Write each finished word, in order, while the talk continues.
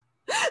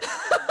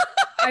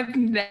I've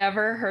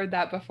never heard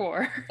that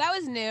before. That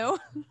was new.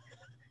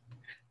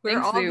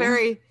 We're all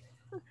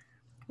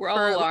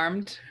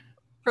alarmed.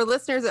 For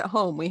listeners at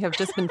home, we have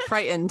just been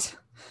frightened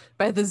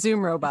by the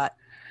Zoom robot.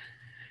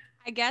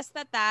 I guess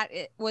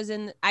it was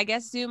in, I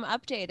guess Zoom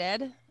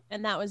updated,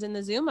 and that was in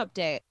the Zoom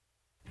update.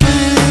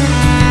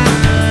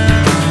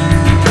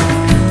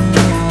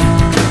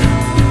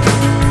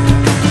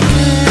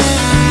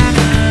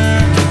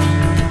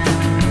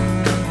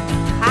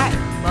 Hi,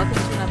 welcome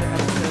to another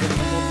episode of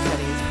the Hold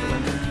Studies for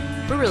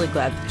Women. We're really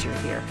glad that you're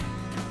here.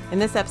 In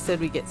this episode,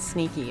 we get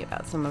sneaky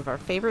about some of our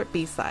favorite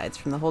B-sides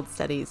from the Hold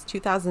Steady's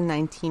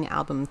 2019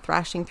 album,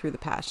 Thrashing Through the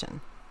Passion.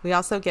 We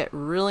also get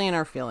really in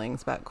our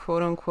feelings about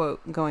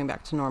quote-unquote going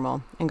back to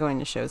normal and going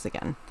to shows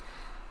again.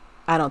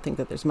 I don't think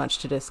that there's much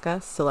to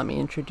discuss, so let me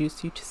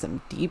introduce you to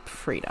some deep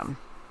freedom.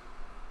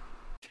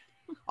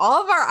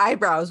 All of our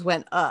eyebrows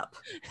went up.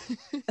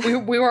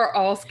 We were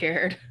all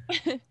scared.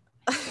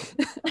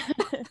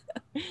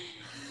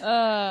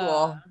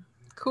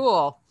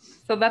 Cool.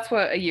 So that's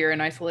what a year in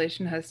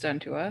isolation has done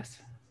to us.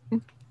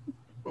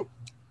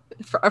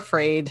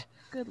 Afraid.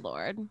 Good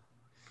Lord.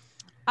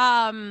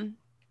 All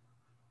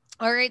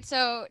right,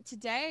 so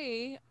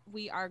today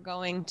we are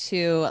going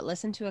to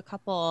listen to a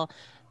couple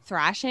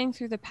Thrashing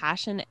Through the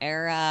Passion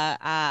era.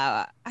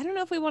 I don't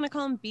know if we want to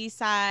call them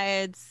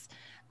B-sides,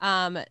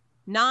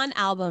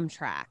 non-album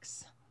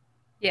tracks.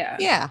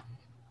 Yeah.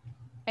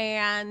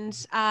 And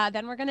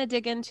then we're going to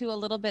dig into a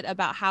little bit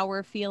about how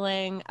we're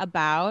feeling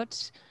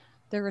about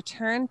the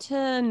return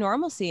to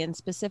normalcy and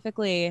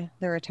specifically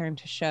the return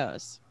to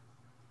shows.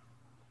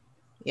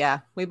 Yeah,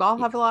 we all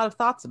have a lot of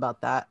thoughts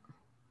about that.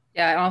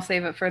 Yeah, and I'll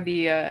save it for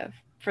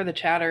the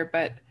chatter,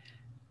 but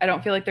I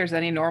don't feel like there's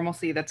any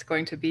normalcy that's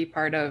going to be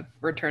part of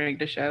returning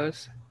to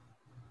shows,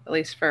 at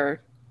least for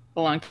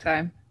a long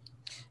time.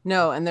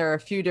 No, and there are a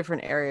few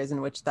different areas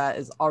in which that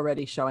is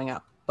already showing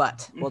up,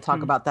 but we'll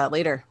talk about that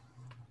later.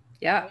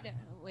 Yeah.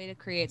 Way to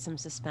create some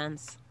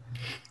suspense.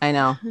 I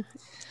know.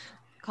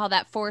 Call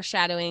that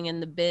foreshadowing in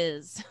the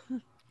biz.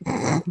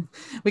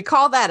 We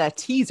call that a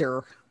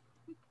teaser.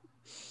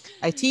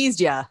 I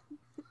teased ya.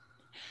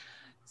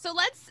 So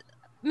let's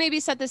maybe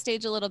set the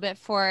stage a little bit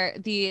for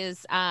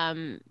these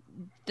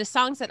the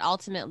songs that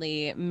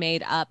ultimately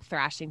made up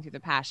Thrashing Through the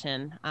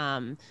Passion.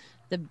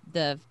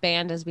 The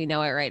band as we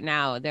know it right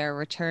now, their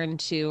return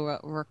to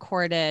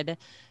recorded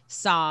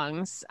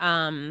songs,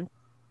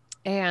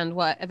 and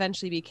what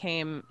eventually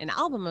became an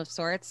album of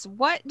sorts.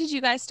 What did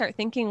you guys start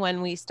thinking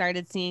when we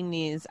started seeing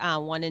these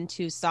 1 and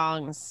 2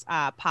 songs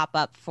pop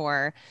up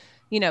for,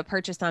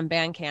 purchase on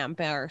Bandcamp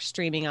or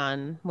streaming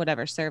on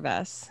whatever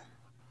service?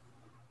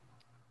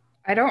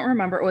 I don't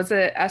remember. Was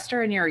it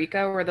Esther and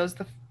Eureka? Were those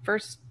the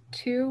first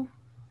 2?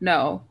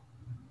 No.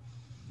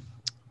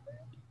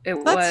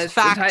 Let's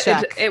fact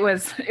check. It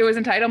was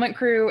Entitlement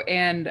Crew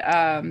and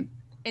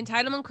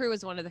Entitlement Crew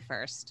was one of the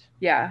first.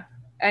 Yeah.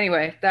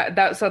 Anyway, that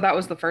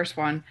was the first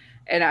one,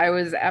 and I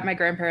was at my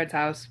grandparents'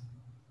 house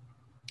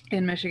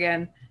in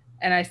Michigan,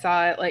 and I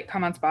saw it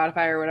come on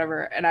Spotify or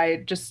whatever, and I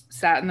just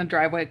sat in the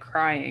driveway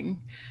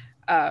crying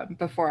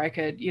before I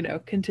could,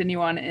 continue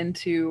on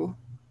into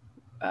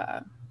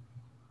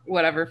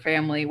whatever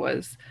family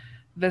was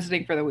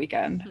visiting for the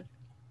weekend.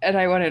 And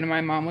I went in, and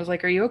my mom was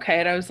like, "Are you okay?"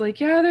 And I was like,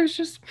 "Yeah, there's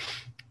just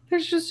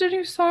a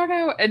new song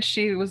out," and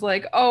she was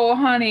like, "Oh,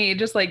 honey,"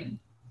 just like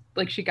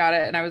she got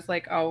it, and I was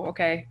like, "Oh,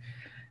 okay."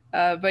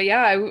 But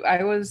yeah,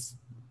 I was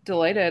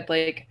delighted.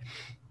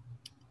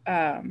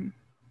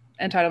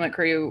 Entitlement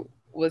Crew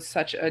was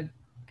I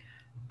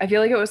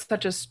feel like it was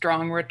such a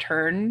strong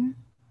return.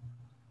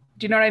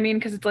 Do you know what I mean?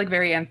 Because it's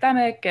very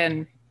anthemic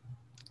and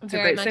it's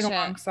very a great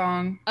sing-along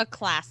song. A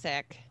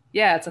classic.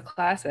 Yeah, it's a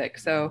classic.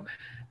 So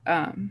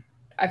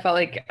I felt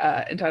like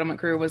Entitlement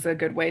Crew was a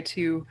good way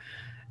to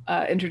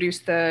introduce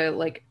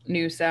the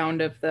new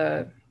sound of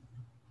the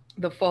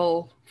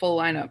full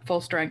lineup,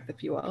 full strength,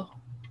 if you will.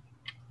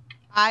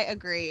 I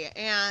agree.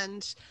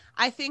 And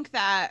I think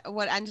that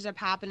what ended up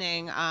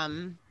happening,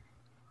 I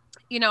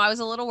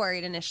was a little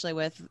worried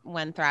initially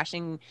when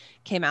Thrashing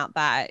came out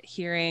that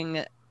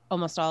hearing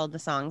almost all of the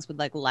songs would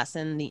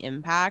lessen the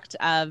impact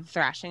of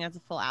Thrashing as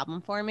a full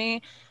album for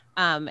me.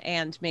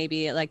 And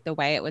maybe the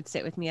way it would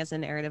sit with me as a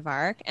narrative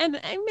arc. And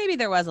maybe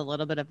there was a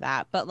little bit of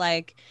that, but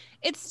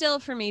it still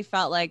for me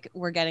felt like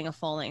we're getting a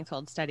full length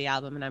Hold Steady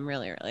album, and I'm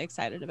really, really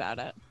excited about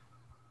it.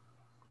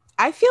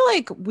 I feel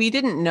like we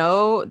didn't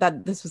know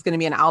that this was going to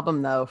be an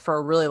album though for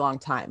a really long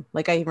time.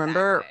 I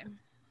remember, exactly.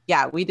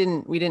 Yeah, we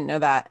didn't know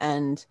that.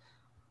 And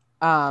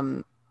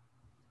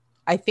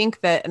I think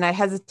that, and I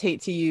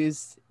hesitate to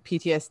use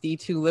PTSD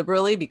too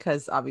liberally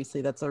because obviously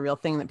that's a real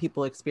thing that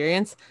people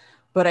experience.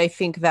 But I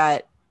think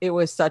that it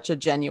was such a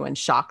genuine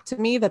shock to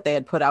me that they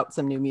had put out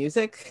some new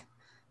music,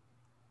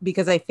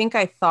 because I think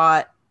I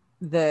thought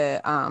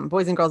the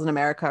Boys and Girls in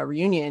America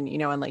reunion,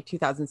 in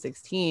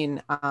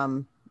 2016,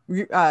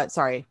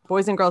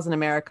 Boys and Girls in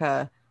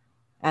America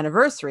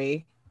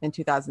anniversary in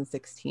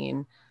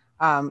 2016,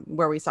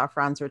 where we saw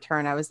Franz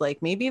return. I was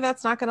like, maybe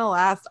that's not going to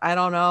last. I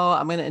don't know.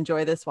 I'm going to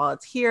enjoy this while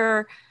it's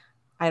here.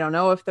 I don't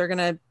know if they're going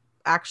to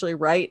actually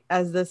write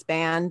as this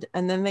band,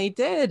 and then they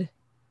did.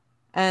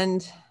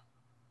 And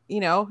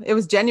it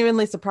was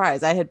genuinely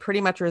surprised. I had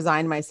pretty much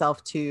resigned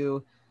myself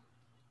to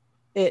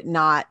it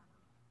not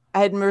I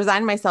had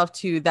resigned myself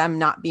to them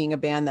not being a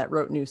band that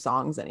wrote new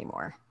songs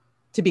anymore,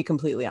 to be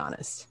completely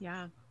honest.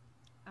 Yeah,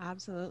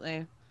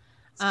 absolutely.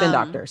 Spin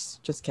Doctors.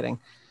 Just kidding.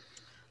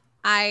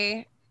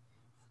 I'm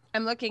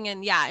looking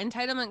in,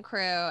 Entitlement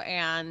Crew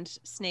and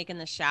Snake in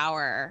the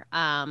Shower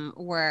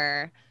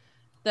were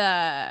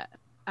the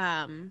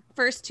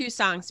first two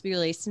songs to be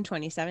released in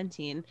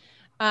 2017.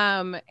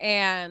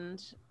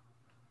 And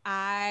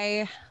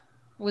I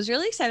was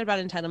really excited about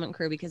Entitlement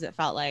Crew because it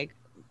felt like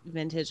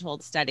vintage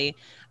Hold Steady.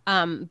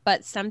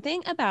 But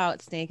something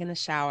about Snake in the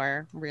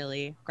Shower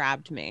really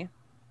grabbed me.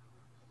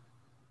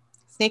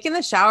 Snake in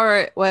the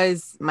Shower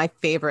was my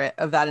favorite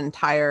of that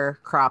entire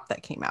crop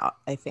that came out,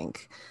 I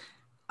think.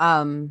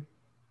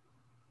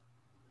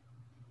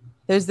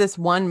 There's this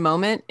one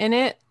moment in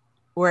it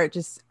where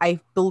I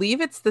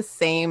believe it's the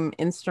same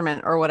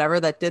instrument or whatever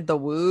that did the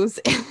woos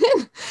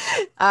in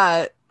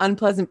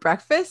Unpleasant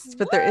Breakfast,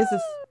 but there is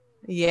this,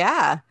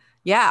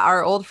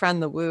 our old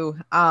friend, the woo,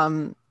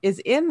 is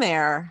in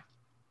there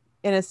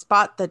in a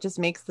spot that just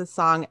makes the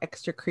song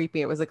extra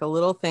creepy. It was like a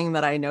little thing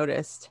that I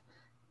noticed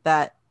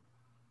that,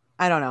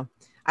 I don't know.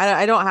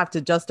 I don't have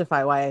to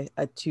justify why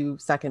a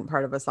 2-second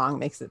part of a song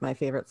makes it my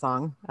favorite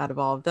song out of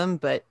all of them,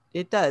 but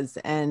it does.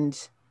 And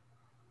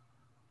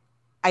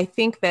I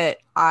think that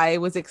I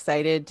was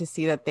excited to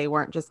see that they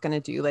weren't just going to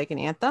do like an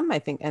anthem, I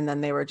think. And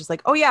then they were just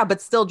like, oh yeah,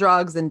 but still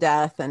drugs and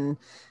death. And,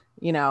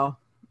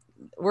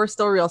 we're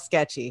still real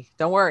sketchy.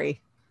 Don't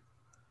worry.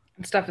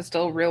 And stuff is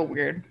still real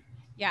weird.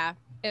 Yeah.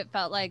 It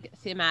felt like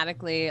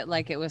thematically,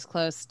 like it was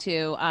close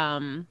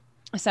to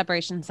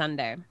Separation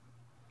Sunday,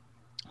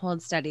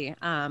 Hold Steady,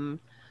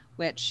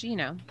 which,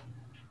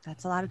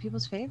 that's a lot of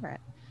people's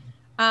favorite.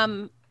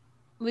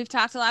 We've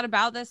talked a lot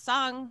about this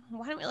song.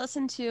 Why don't we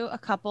listen to a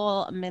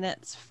couple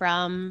minutes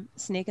from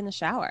Snake in the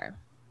Shower?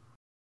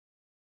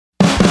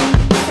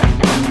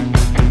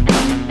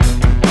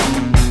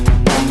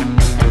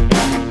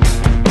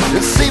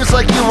 It seems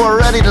like you've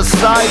already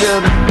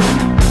decided.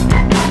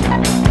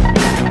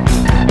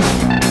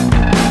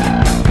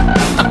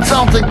 I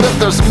don't think that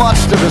there's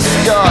much to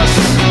discuss.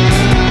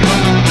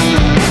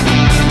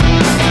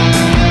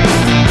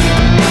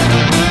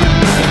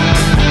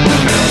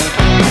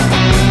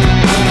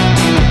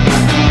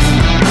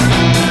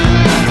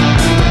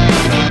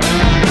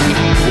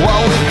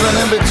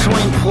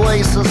 Between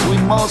places, we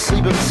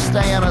mostly been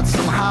staying at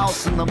some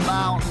house in the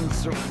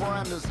mountains. Her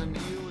friend isn't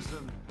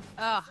using.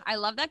 Oh, I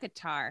love that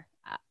guitar.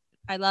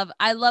 I love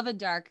a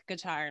dark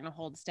guitar in a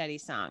Hold Steady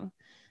song.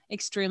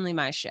 Extremely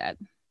my shit.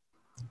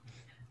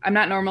 I'm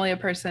not normally a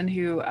person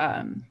who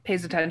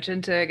pays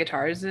attention to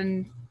guitars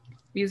in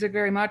music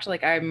very much.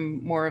 Like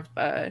I'm more of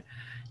a,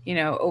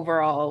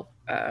 overall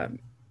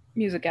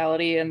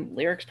musicality and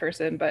lyrics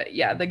person. But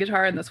yeah, the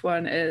guitar in this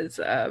one is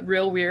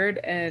real weird,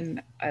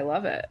 and I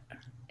love it.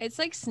 It's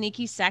like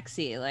sneaky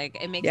sexy.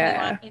 Like it makes me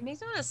want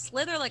to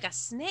slither like a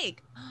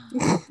snake.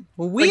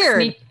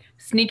 Weird. Like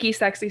sneaky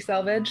sexy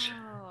selvage.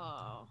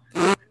 Oh.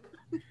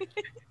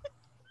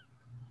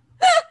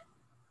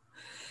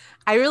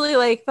 I really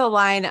like the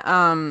line,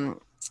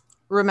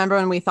 remember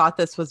when we thought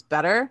this was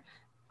better?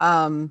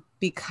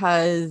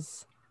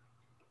 Because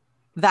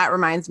that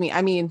reminds me,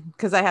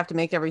 because I have to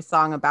make every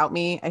song about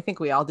me. I think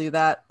we all do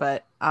that.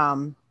 But,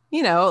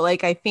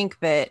 I think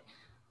that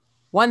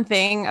one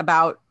thing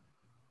about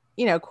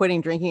quitting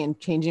drinking and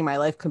changing my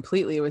life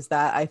completely was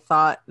that I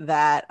thought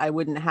that I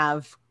wouldn't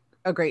have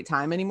a great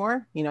time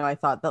anymore. I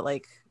thought that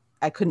like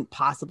I couldn't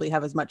possibly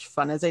have as much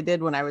fun as I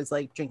did when I was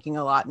like drinking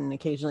a lot and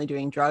occasionally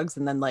doing drugs.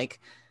 And then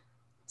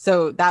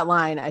so that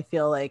line I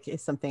feel like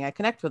is something I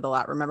connect with a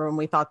lot. Remember when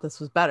we thought this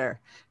was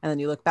better? And then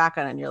you look back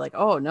on it and you're like,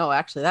 oh no,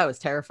 actually that was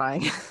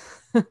terrifying.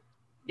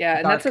 Yeah.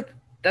 And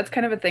that's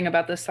kind of a thing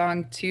about this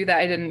song too, that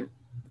I didn't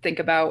think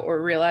about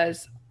or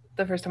realize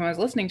the first time I was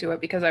listening to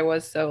it, because I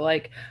was so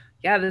like,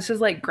 yeah, this is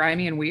like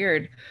grimy and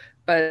weird.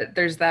 But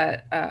there's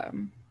that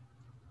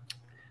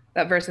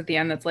that verse at the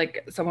end that's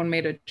like someone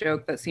made a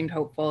joke that seemed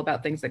hopeful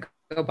about things that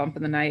go bump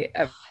in the night.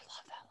 At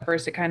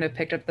first it kind of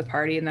picked up the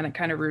party, and then it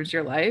kind of ruins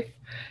your life.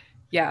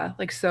 Yeah,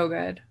 like so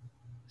good.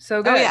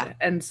 So good. Oh, yeah.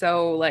 And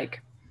so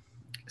like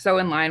so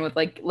in line with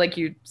like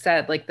you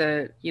said, like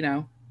the,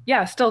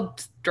 still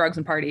drugs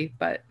and party,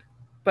 but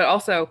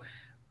also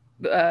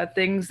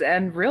things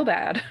end real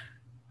bad.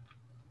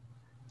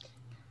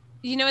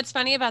 What's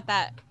funny about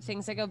that,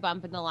 things that go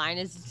bump in the line,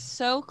 is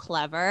so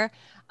clever.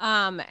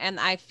 And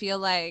I feel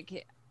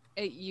like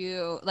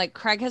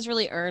Craig has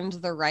really earned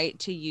the right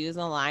to use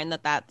a line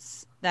that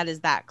is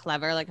that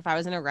clever. Like if I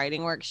was in a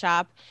writing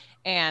workshop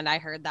and I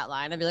heard that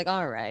line, I'd be like,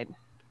 all right,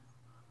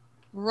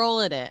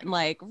 roll it in,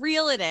 like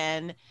reel it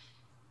in.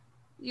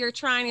 You're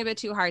trying a bit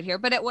too hard here.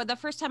 But the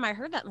first time I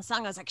heard that in the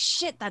song, I was like,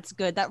 shit, that's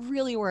good. That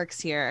really works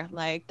here.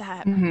 Like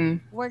that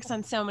works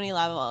on so many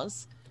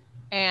levels.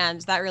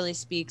 And that really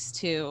speaks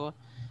to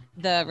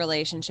the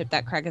relationship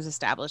that Craig has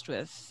established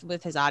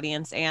with his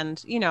audience,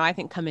 and I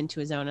think come into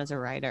his own as a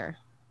writer.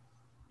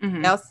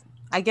 Mhm.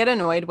 I get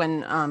annoyed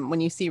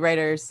when you see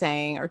writers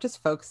saying, or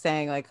just folks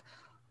saying like,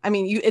 I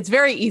mean, it's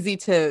very easy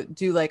to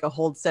do like a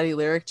hold steady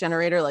lyric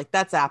generator. Like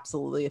that's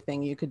absolutely a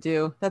thing you could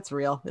do. That's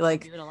real. I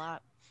Like, do it a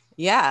lot.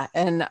 yeah.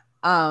 And,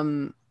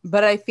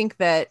 but I think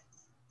that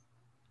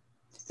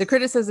the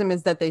criticism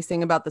is that they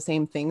sing about the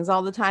same things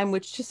all the time,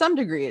 which to some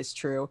degree is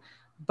true.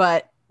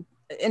 But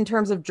in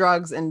terms of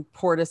drugs and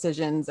poor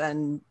decisions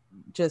and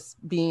just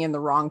being in the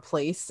wrong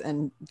place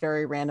and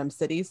very random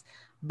cities.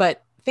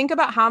 But think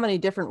about how many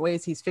different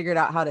ways he's figured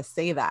out how to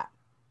say that.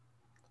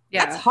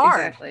 Yeah, That's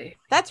hard. Exactly.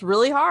 That's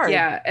really hard.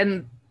 Yeah,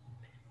 and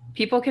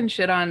people can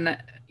shit on,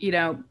 you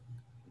know,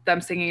 them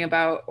singing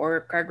about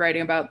or Craig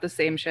writing about the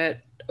same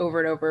shit over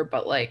and over,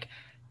 but like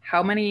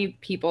how many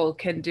people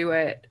can do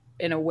it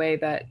in a way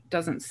that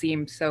doesn't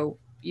seem so,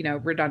 you know,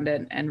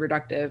 redundant and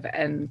reductive,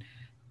 and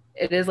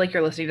it is like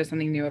you're listening to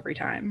something new every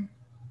time.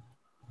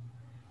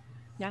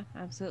 Yeah,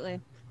 absolutely.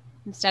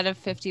 Instead of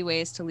 50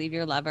 ways to leave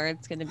your lover,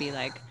 it's going to be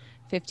like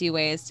 50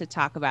 ways to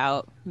talk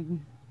about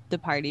the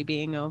party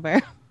being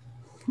over.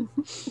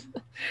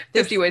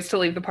 50 ways to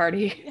leave the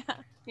party.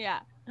 Yeah.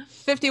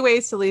 50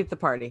 ways to leave the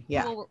party.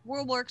 Yeah.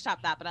 We'll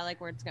workshop that, but I like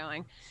where it's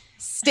going.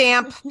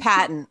 Stamp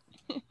patent.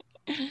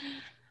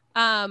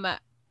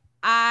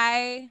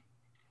 I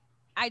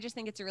just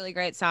think it's a really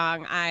great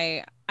song.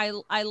 I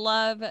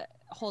love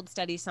hold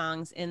steady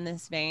songs in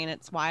this vein.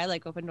 It's why I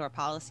like Open Door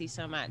Policy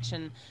so much.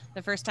 And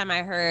the first time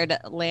I heard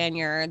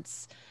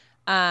Lanyards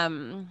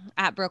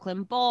at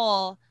Brooklyn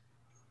Bowl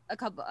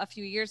a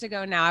few years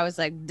ago now, I was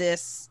like,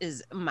 this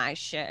is my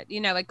shit.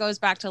 You know, it goes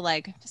back to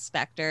like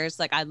Spectres.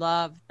 Like I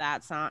love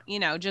that song, you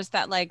know, just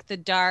that like the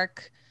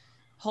dark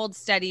hold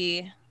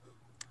steady.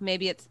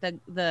 Maybe it's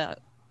the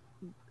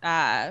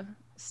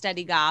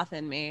steady goth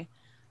in me.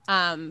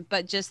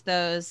 But just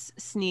those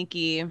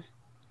sneakily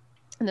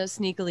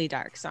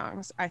dark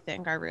songs, I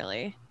think are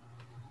really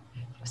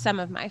some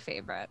of my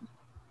favorite.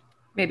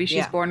 Maybe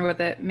she's born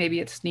with it. Maybe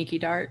it's sneaky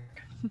dark.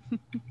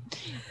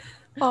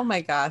 Oh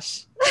my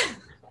gosh.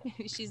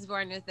 She's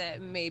born with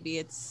it. Maybe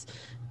it's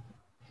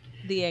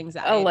the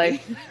anxiety. Oh, like,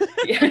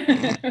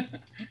 yeah.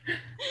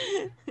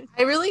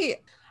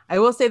 I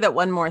will say that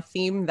one more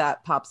theme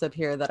that pops up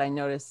here that I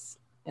notice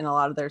in a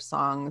lot of their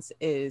songs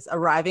is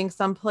arriving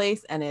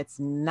someplace and it's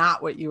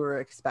not what you were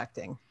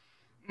expecting.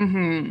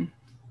 Mm-hmm.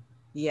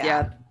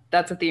 Yeah,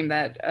 that's a theme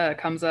that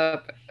comes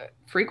up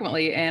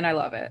frequently, and I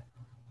love it.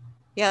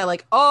 Yeah,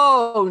 like,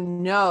 oh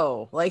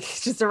no, like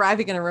just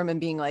arriving in a room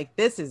and being like,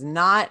 this is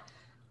not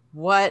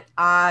what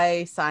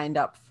I signed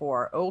up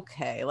for.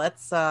 Okay,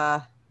 let's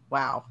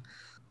wow.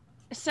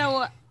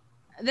 So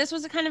this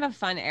was a kind of a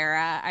fun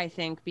era, I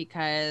think,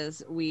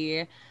 because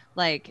we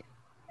like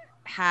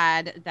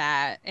had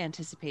that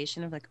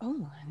anticipation of like,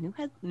 oh,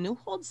 new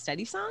hold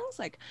steady songs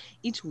like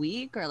each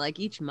week or like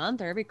each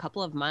month or every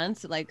couple of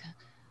months, like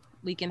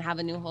we can have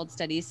a new hold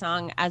steady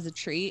song as a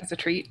treat.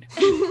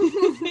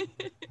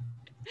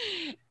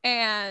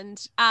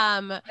 And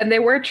they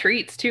were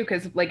treats too,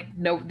 because like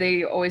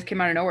they always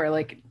came out of nowhere,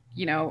 like,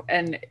 you know,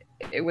 and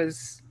it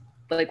was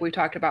like we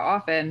talked about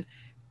often,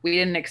 we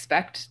didn't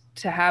expect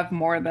to have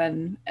more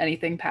than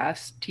anything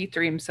past Teeth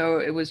Dream. So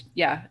it was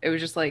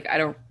just like, I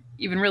don't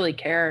even really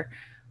care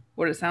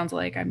what it sounds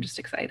like. I'm just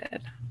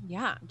excited.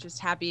 Yeah, just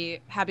happy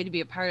to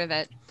be a part of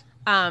it.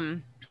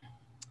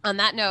 On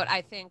that note,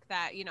 I think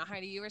that, you know,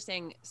 Heidi, you were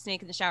saying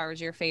Snake in the Shower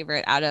was your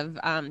favorite out of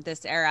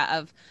this era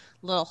of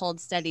little hold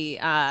steady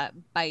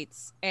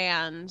bites,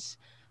 and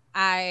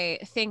I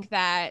think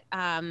that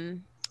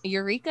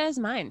Eureka is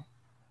mine.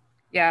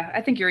 Yeah, I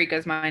think Eureka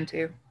is mine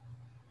too.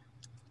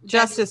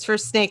 Justice for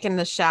Snake in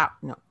the Shower.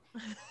 No.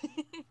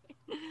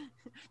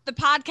 The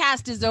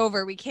podcast is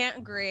over. We can't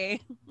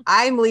agree.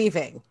 I'm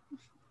leaving.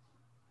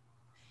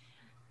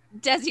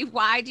 Desi,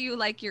 why do you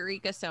like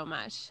Eureka so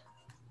much?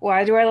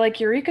 Why do I like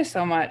Eureka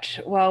so much?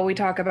 Well, we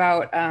talk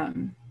about,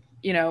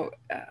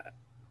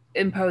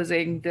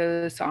 imposing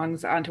the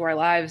songs onto our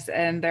lives,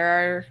 and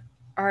there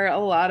are a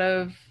lot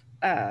of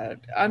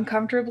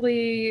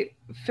uncomfortably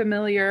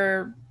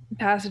familiar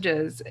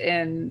passages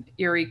in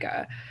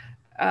Eureka,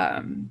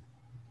 I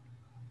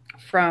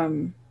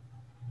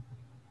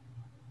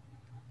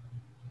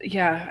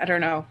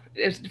don't know.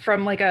 It's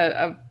from like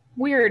a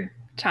weird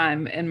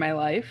time in my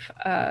life,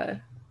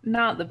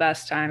 not the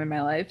best time in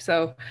my life.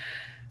 So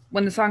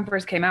when the song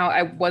first came out,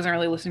 I wasn't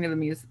really listening to the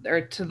music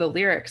or to the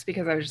lyrics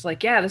because I was just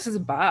like, yeah, this is a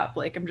bop.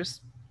 Like I'm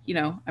just,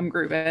 I'm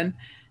grooving.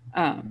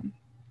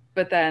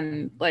 But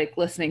then like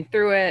listening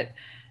through it,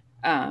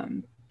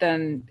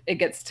 then it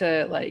gets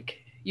to like,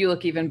 you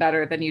look even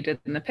better than you did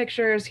in the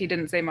pictures. He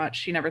didn't say much.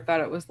 She never thought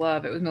it was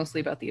love. It was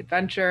mostly about the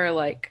adventure.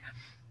 Like,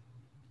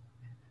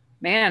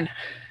 man,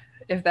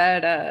 if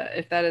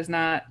that is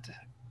not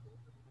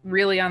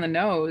really on the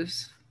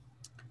nose.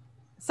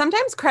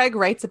 Sometimes Craig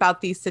writes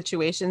about these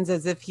situations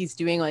as if he's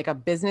doing like a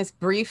business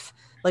brief,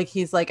 like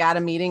he's like at a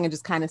meeting and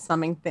just kind of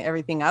summing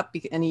everything up.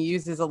 And he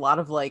uses a lot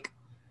of like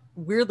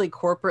weirdly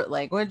corporate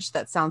language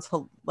that sounds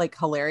like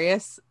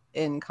hilarious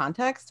in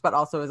context, but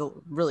also is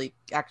really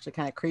actually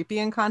kind of creepy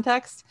in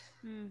context.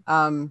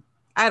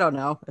 I don't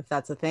know if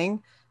that's a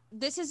thing.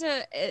 this is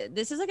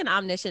like an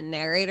omniscient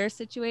narrator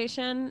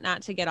situation,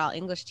 not to get all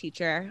English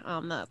teacher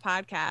on the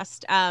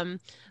podcast.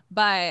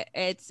 But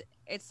it's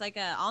like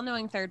a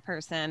all-knowing third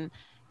person,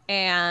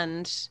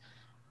 and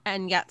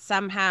yet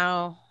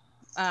somehow,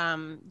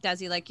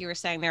 Desi, like you were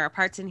saying, there are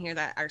parts in here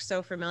that are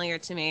so familiar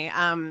to me.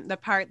 The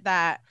part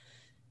that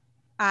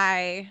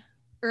I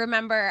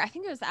remember, I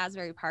think it was the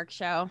Asbury Park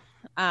show,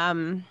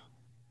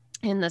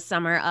 in the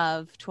summer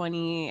of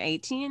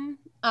 2018,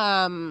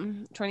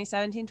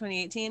 2017,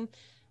 2018,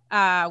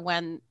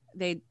 when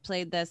they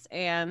played this,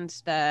 and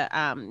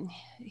the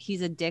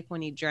he's a dick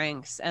when he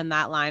drinks, and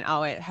that line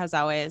has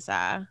always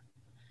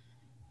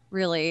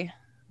really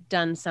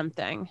done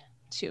something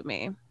to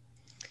me.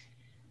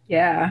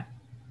 Yeah.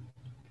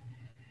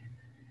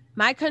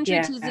 My country,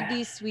 'tis of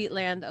thee, sweet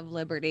land of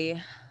liberty.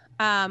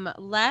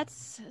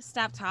 Let's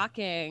stop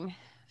talking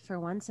for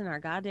once in our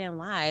goddamn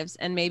lives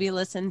and maybe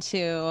listen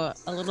to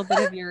a little bit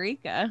of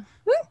Eureka.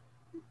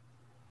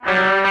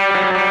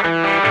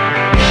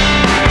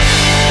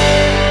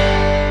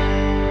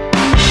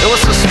 It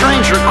was a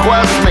strange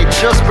request and they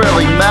just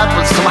barely met,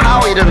 but somehow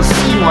he didn't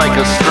seem like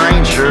a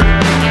stranger.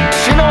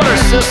 She knew what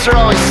her sister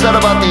always said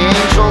about the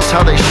angels,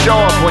 how they show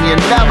up when you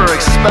never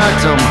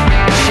expect them.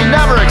 She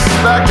never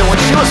expected when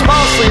she was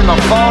mostly in the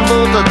phone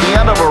booth at the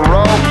end of a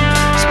rope,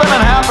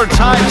 spending half her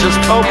time just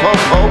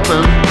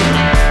hoping.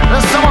 And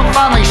then someone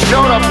finally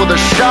showed up with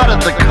a shot at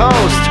the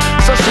coast,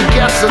 so she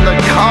gets in the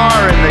car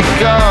and they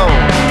go.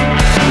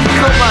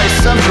 Goodbye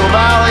Central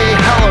Valley,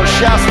 hello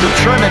Shasta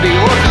Trinity,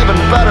 look even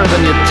better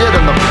than you did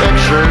in the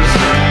pictures.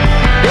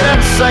 He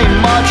didn't say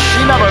much, she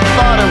never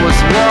thought it was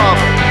love,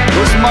 it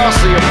was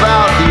mostly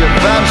about the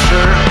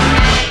adventure.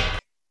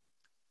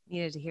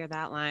 Needed to hear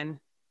that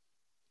line.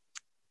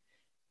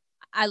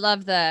 I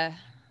love the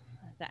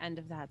end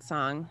of that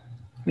song.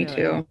 Me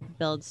too.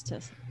 Builds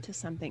to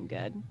something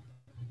good.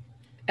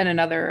 And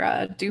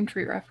another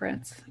Doomtree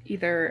reference,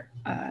 either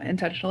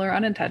intentional or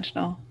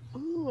unintentional.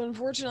 Ooh,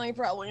 unfortunately,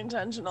 probably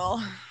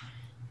intentional.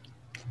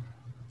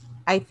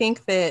 I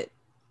think that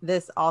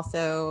this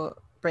also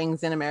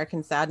brings in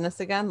American Sadness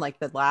again, like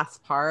the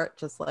last part,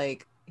 just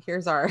like,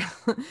 here's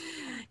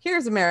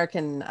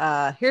American,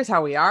 here's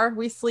how we are.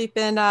 We sleep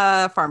in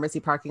pharmacy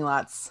parking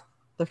lots.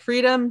 The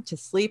freedom to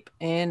sleep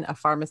in a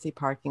pharmacy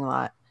parking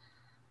lot.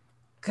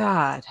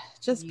 God,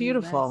 just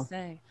beautiful.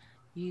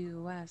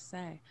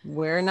 USA.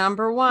 We're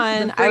number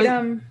one.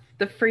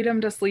 The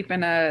freedom to sleep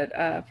in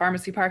a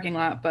pharmacy parking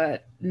lot,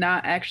 but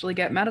not actually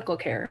get medical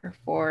care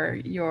for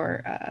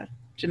your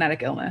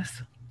genetic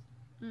illness.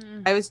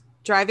 I was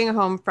driving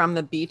home from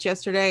the beach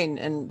yesterday,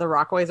 and the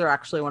Rockaways are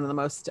actually one of the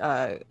most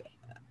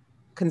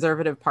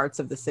conservative parts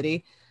of the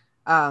city.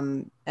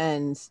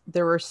 And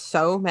there were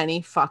so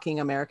many fucking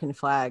American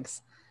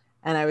flags.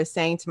 And I was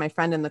saying to my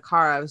friend in the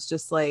car, I was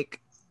just like,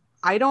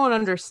 I don't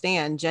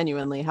understand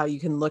genuinely how you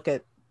can look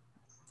at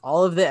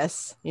all of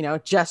this,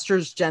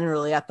 gestures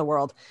generally at the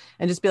world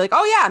and just be like,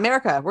 oh yeah,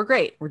 America, we're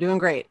great. We're doing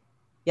great.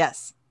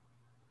 Yes.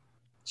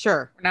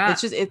 Sure. We're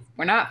not.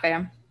 We're not,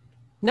 fam.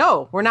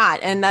 No, we're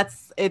not. And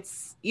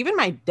it's even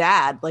my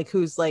dad, like,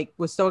 who's like,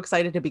 was so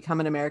excited to become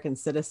an American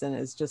citizen,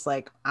 is just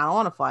like, I don't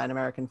want to fly an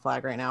American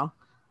flag right now.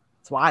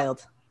 It's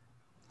wild.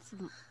 It's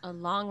a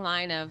long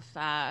line of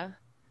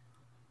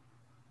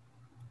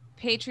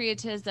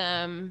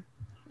patriotism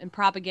and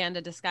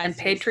propaganda disguised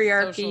and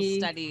patriarchy, social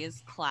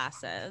studies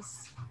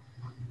classes.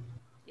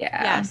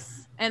 Yeah.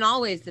 Yes. And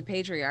always the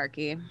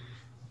patriarchy.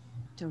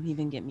 Don't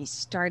even get me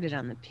started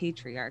on the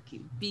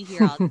patriarchy. Be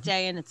here all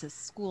day and it's a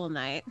school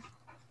night.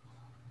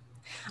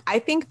 I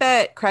think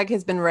that Craig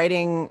has been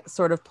writing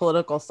sort of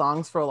political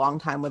songs for a long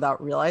time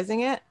without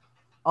realizing it.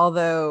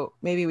 Although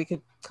maybe we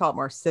could call it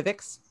more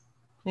civics,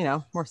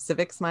 more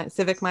civic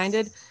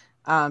minded,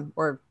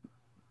 or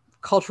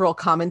cultural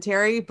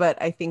commentary.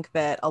 But I think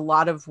that a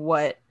lot of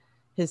what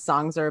his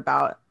songs are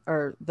about,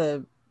 or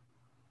the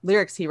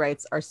lyrics he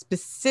writes, are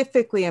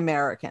specifically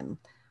American.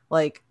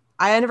 Like,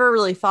 I never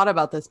really thought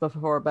about this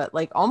before, but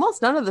like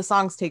almost none of the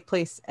songs take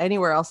place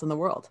anywhere else in the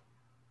world.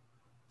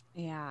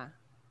 Yeah.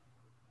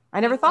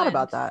 I never thought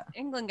about that.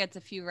 England gets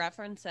a few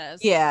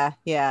references. Yeah.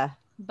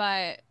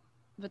 But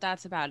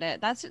that's about it.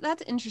 That's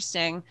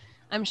interesting.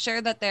 I'm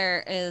sure that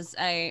there is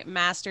a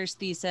master's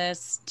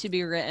thesis to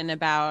be written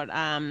about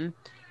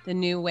the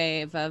new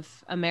wave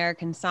of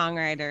American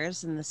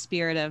songwriters in the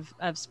spirit of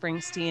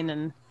Springsteen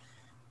and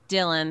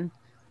Dylan,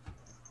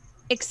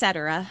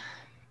 etc.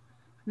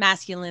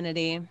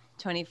 Masculinity,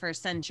 21st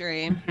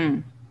century.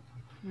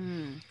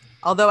 Mm-hmm.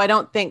 Although I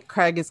don't think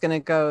Craig is going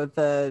to go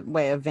the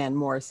way of Van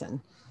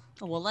Morrison.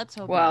 Well, let's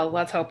hope.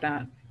 Let's hope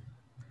not.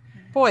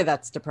 Boy,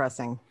 that's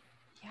depressing.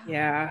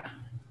 Yeah.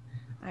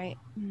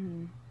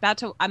 I'm about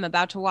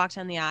to walk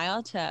down the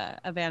aisle to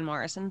a Van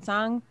Morrison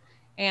song,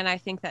 and I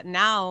think that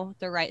now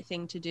the right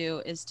thing to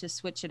do is to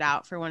switch it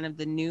out for one of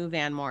the new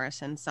Van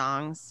Morrison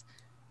songs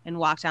and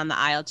walk down the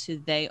aisle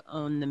to They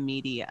Own the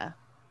Media.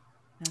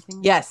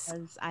 Nothing. Yes.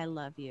 Because I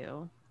love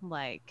you.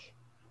 Like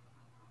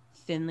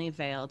thinly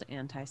veiled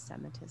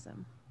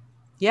anti-Semitism.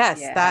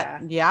 Yes.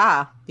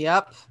 Yeah.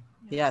 Yep.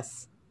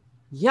 Yes.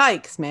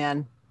 Yikes,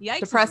 man.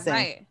 Yikes! depressing.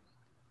 Right.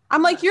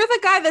 I'm like, you're the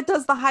guy that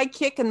does the high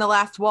kick in the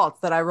last waltz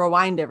that I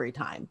rewind every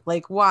time.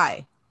 Like,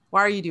 why?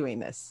 Why are you doing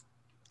this?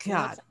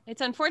 Well, God.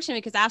 it's unfortunate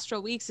because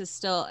Astral Weeks is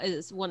still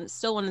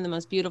one of the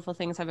most beautiful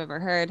things I've ever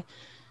heard.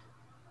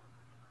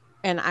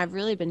 And I've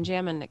really been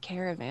jamming the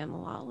Caravan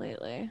a lot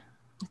lately.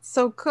 It's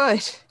so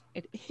good.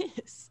 It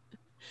is.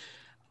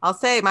 I'll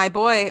say my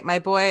boy,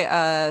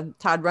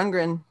 Todd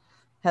Rundgren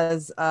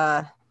has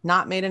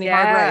not made any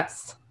hard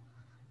rights.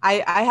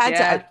 I had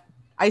to.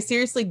 I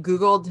seriously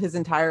Googled his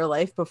entire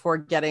life before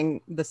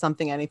getting the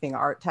Something Anything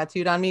art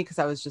tattooed on me because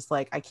I was just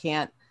like, I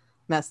can't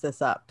mess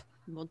this up.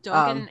 Well,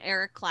 don't get an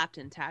Eric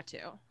Clapton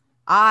tattoo.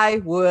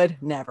 I would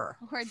never.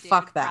 Or David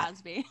Fuck that.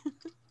 Crosby.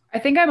 I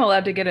think I'm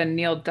allowed to get a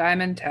Neil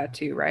Diamond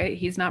tattoo, right?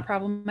 He's not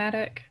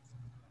problematic.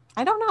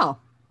 I don't know.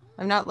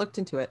 I've not looked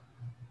into it.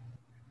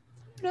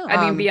 No.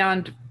 I mean,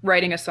 beyond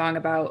writing a song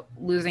about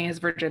losing his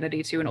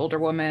virginity to an older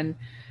woman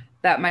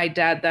that my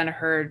dad then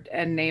heard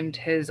and named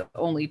his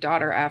only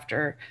daughter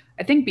after,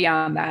 I think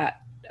beyond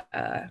that,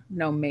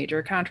 no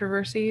major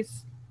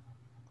controversies.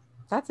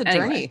 That's a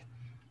journey.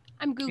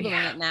 I'm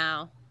Googling it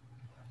now.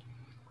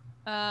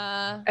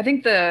 I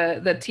think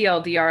the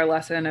TLDR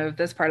lesson of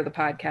this part of the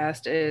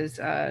podcast is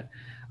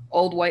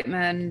old white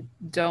men,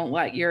 don't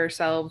let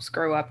yourselves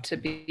grow up to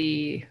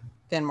be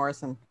Van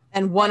Morrison.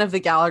 And one of the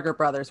Gallagher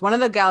brothers. One of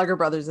the Gallagher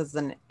brothers is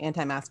an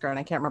anti-masker, and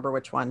I can't remember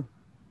which one.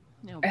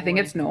 Oh, I think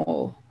it's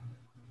Noel.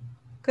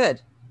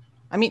 Good.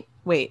 I mean,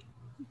 wait.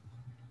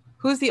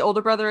 Who's the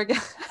older brother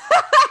again?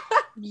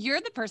 You're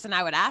the person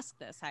I would ask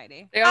this,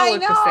 Heidi. They all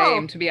look the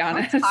same, to be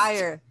honest. I'm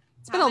tired.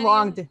 It's been a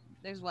long day.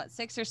 There's what,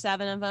 6 or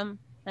 7 of them,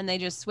 and they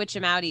just switch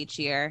them out each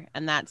year,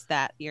 and that's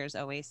that year's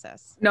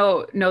Oasis.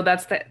 No,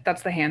 that's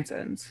the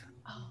Hansons.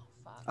 Oh,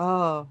 fuck.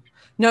 Oh.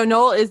 No,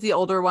 Noel is the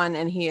older one,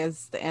 and he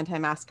is the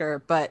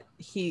anti-masker, but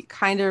he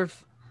kind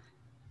of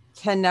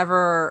can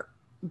never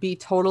be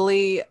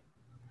totally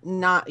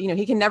not,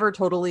 he can never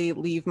totally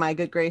leave my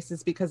good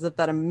graces because of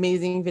that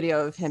amazing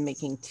video of him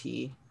making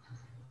tea.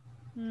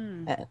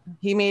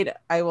 He made,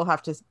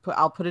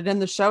 I'll put it in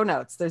the show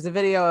notes. There's a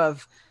video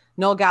of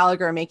Noel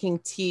Gallagher making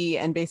tea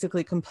and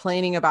basically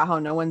complaining about how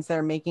no one's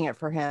there making it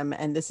for him.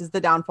 And this is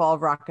the downfall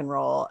of rock and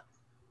roll,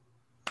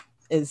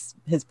 is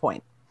his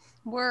point.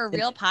 We're a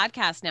real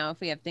podcast now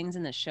if we have things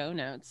in the show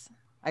notes.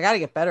 I got to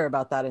get better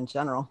about that in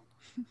general.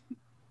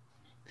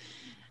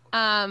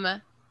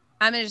 I'm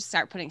going to just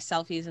start putting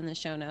selfies in the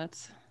show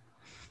notes.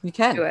 You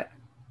can. Do it.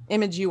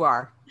 Image you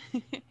are.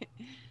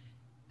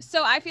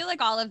 So I feel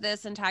like all of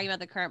this and talking about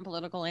the current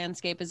political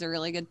landscape is a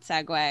really good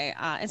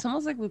segue. It's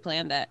almost like we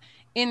planned it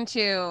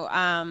into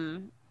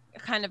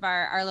kind of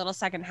our little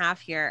second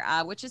half here,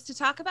 which is to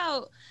talk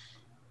about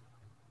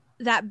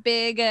that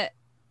big,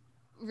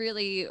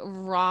 really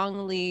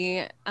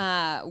wrongly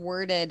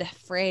worded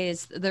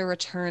phrase, the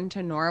return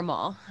to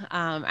normal,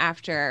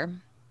 after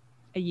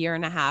a year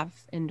and a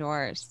half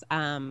indoors.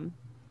 I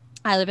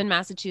live in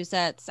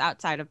Massachusetts,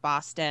 outside of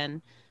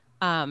Boston.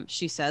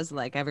 She says,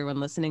 like, everyone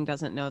listening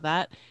doesn't know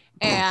that.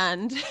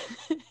 And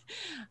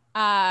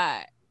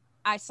I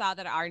saw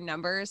that our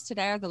numbers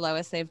today are the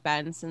lowest they've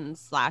been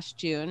since last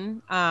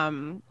June,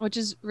 which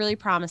is really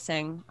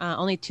promising.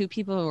 Only 2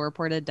 people were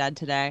reported dead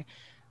today,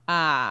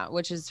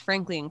 which is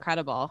frankly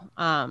incredible.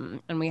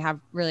 And we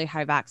have really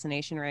high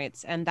vaccination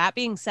rates. And that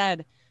being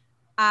said,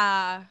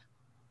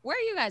 where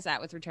are you guys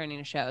at with returning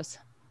to shows?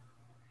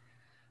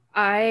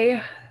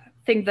 I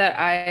think that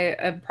I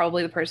am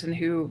probably the person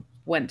who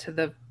went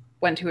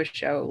to a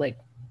show like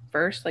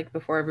first, like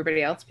before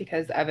everybody else,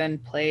 because Evan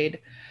played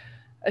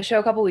a show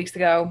a couple weeks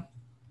ago,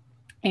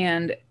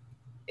 and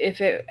if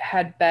it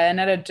had been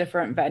at a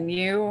different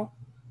venue,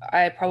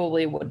 I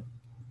probably would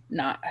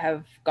not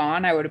have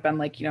gone. I would have been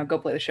like, go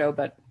play the show,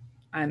 but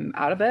I'm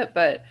out of it.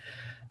 But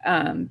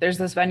there's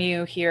this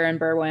venue here in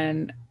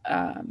Berwyn,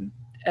 and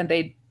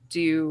they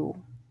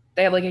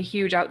have like a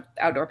huge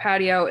outdoor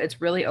patio.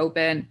 It's really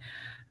open.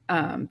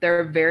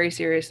 They're very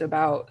serious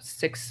about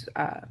 6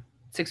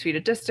 feet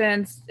of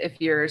distance. If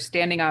you're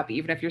standing up,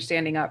 even if you're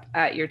standing up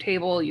at your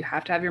table, you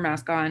have to have your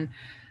mask on.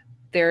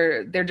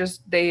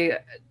 They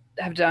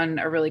have done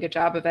a really good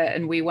job of it.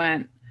 And we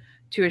went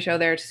to a show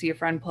there to see a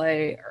friend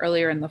play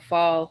earlier in the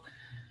fall,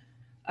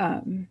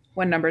 when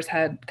numbers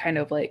had kind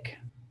of like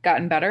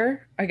gotten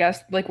better, I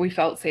guess, like we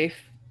felt safe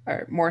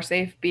or more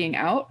safe being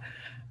out.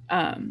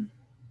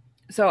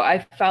 So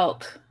I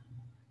felt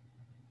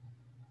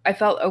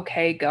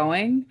okay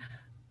going,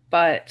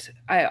 but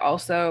I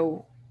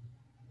also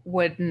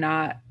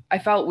I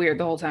felt weird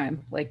the whole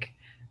time. Like,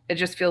 it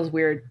just feels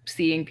weird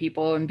seeing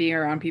people and being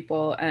around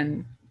people,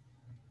 and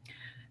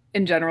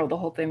in general, the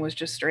whole thing was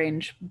just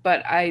strange.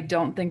 But I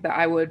don't think that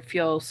I would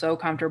feel so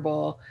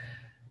comfortable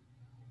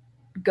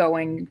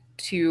going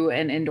to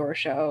an indoor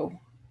show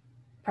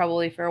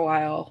probably for a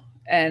while.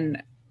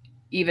 And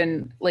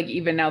even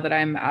now that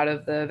I'm out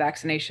of the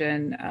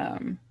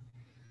vaccination,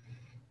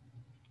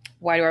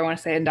 why do I want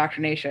to say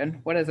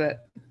indoctrination? What is it?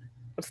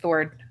 What's the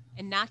word?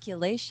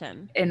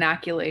 Inoculation.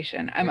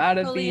 I'm out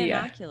of fully the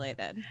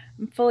inoculated.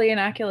 I'm fully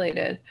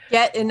inoculated.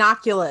 Get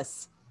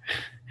innocuous.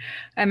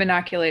 I'm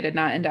inoculated,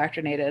 not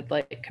indoctrinated,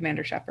 like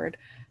Commander Shepard.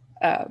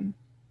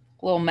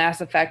 Little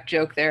Mass Effect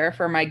joke there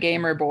for my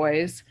gamer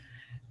boys.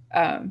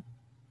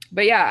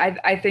 But yeah,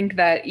 I think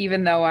that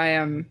even though I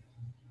am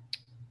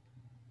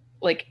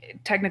like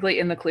technically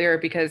in the clear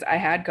because I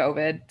had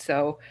COVID,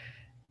 so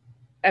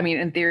I mean,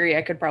 in theory,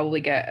 I could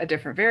probably get a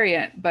different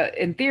variant, but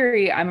in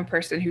theory, I'm a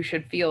person who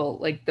should feel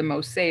like the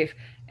most safe.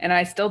 And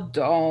I still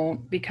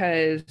don't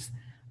because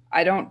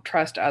I don't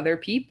trust other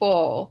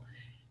people.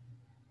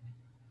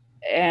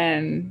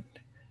 And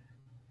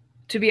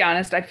to be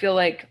honest, I feel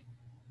like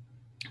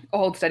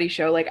Hold Steady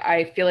show, like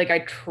I feel like I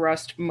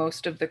trust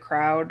most of the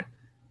crowd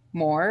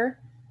more,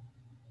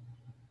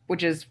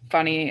 which is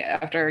funny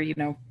after, you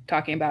know,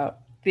 talking about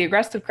the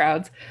aggressive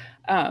crowds.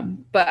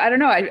 But I don't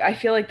know. I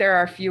feel like there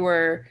are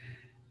fewer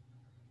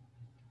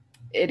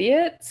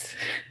idiots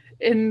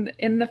in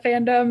the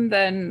fandom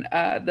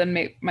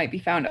than might be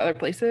found other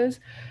places.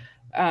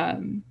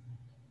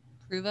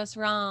 Prove us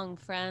wrong,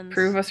 friends.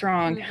 Prove us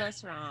wrong. Prove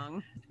us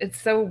wrong. It's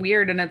so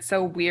weird, and it's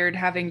so weird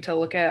having to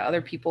look at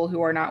other people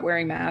who are not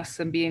wearing masks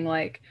and being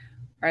like,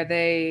 are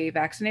they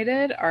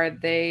vaccinated? Are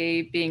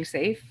they being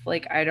safe?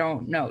 Like, I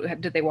don't know.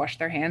 Did they wash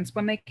their hands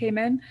when they came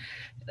in?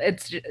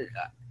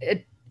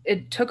 It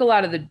took a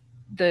lot of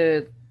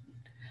the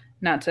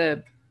not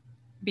to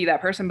be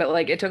that person, but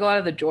like it took a lot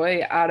of the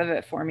joy out of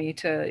it for me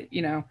to,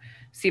 you know,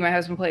 see my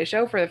husband play a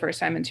show for the first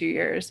time in 2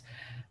 years,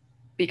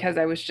 because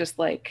I was just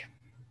like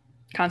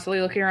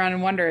constantly looking around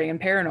and wondering and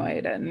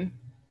paranoid. And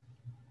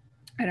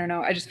I don't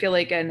know, I just feel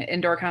like an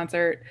indoor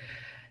concert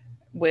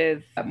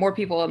with more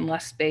people and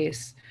less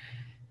space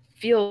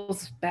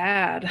feels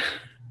bad.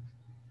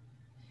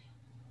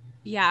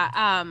 Yeah,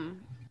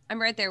 I'm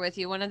right there with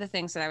you. One of the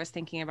things that I was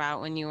thinking about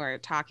when you were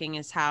talking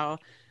is how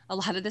a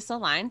lot of this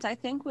aligns, I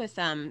think, with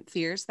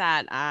fears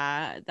that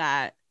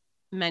that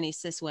many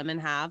cis women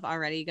have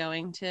already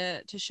going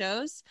to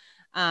shows,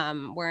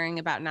 worrying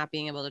about not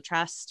being able to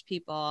trust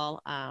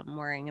people,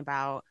 worrying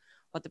about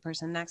what the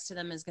person next to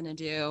them is going to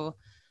do,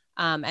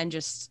 and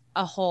just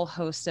a whole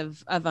host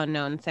of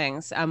unknown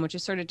things, which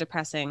is sort of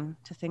depressing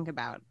to think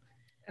about.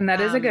 And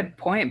that is a good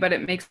point, but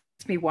it makes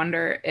me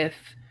wonder if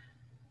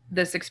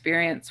this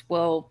experience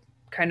will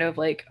kind of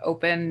like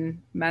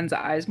open men's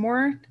eyes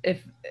more,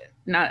 if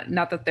not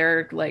that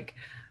they're like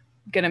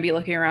going to be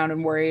looking around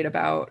and worried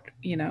about,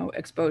 you know,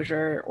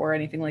 exposure or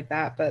anything like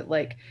that, but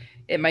like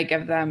it might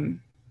give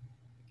them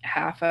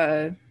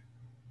they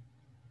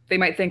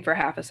might think for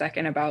half a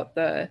second about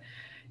the,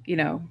 you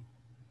know,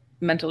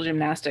 mental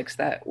gymnastics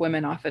that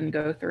women often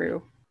go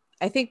through.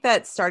 I think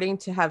that starting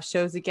to have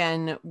shows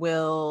again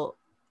will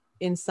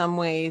in some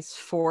ways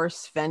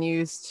force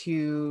venues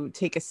to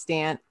take a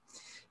stand.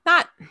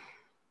 Let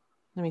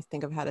me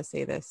think of how to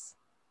say this.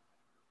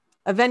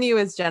 A venue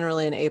is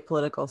generally an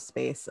apolitical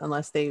space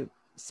unless they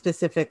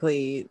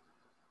specifically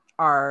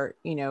are,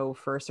 you know,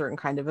 for a certain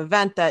kind of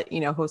event that,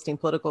 you know, hosting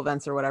political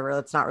events or whatever.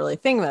 That's not really a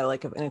thing though.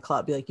 Like in a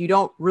club, like you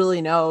don't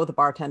really know the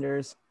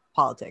bartender's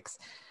politics.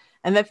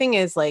 And the thing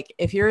is, like,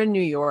 if you're in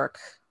New York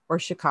or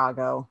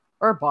Chicago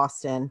or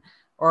Boston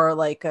or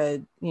like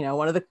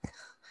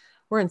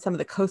we're in some of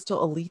the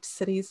coastal elite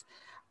cities,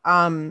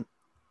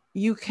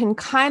 you can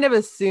kind of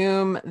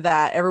assume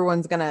that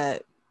everyone's going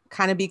to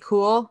kind of be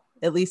cool,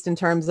 at least in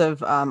terms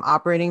of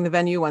operating the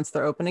venue once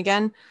they're open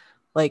again.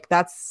 Like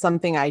that's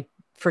something I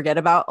forget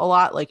about a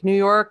lot. Like New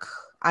York,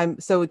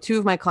 two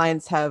of my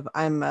clients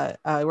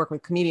I work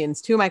with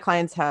comedians. Two of my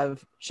clients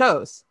have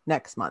shows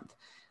next month,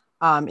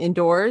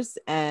 indoors,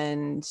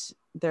 and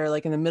they're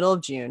like in the middle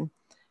of June,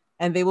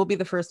 and they will be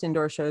the first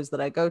indoor shows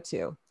that I go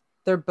to.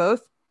 They're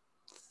both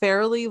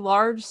fairly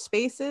large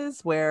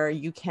spaces where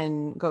you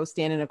can go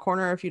stand in a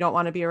corner if you don't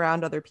want to be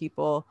around other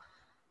people.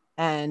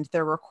 And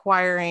they're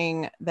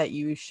requiring that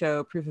you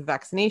show proof of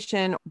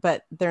vaccination,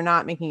 but they're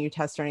not making you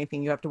test or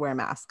anything. You have to wear a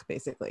mask,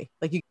 basically.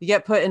 Like you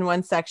get put in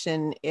one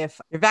section if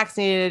you're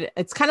vaccinated.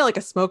 It's kind of like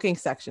a smoking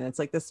section. It's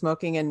like the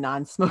smoking and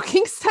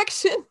non-smoking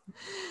section.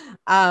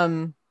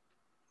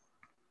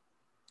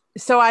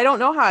 So I don't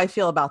know how I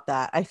feel about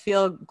that. I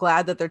feel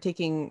glad that they're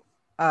taking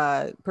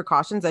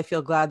precautions. I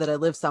feel glad that I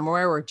live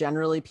somewhere where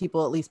generally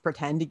people at least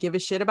pretend to give a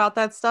shit about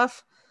that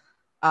stuff,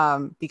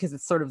 because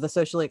it's sort of the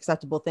socially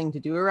acceptable thing to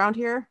do around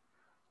here.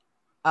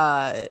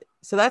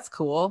 So that's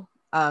cool.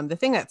 The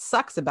thing that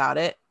sucks about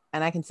it,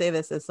 and I can say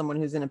this as someone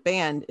who's in a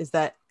band, is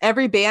that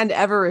every band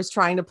ever is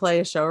trying to play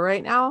a show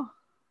right now,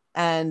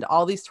 and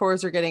all these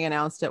tours are getting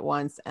announced at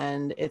once,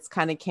 and it's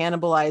kind of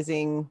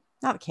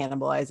not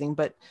cannibalizing,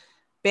 but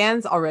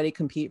bands already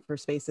compete for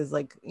spaces.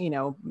 Like, you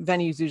know,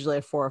 venues usually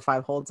have 4 or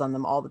 5 holds on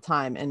them all the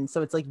time. And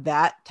so it's like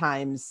that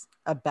times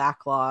a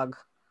backlog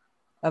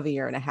of 1.5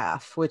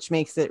 years, which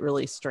makes it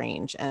really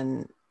strange.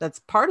 And that's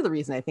part of the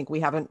reason I think we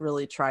haven't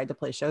really tried to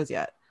play shows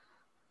yet.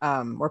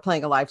 We're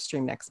playing a live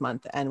stream next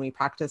month, and we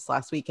practiced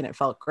last week and it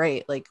felt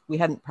great. Like we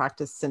hadn't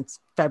practiced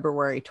since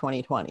February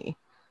 2020,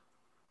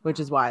 which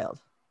is wild.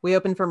 We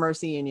opened for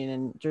Mercy Union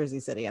in Jersey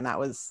City, and that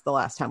was the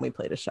last time we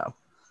played a show.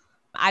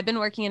 I've been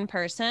working in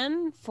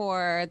person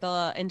for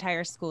the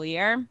entire school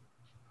year,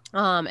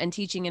 and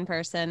teaching in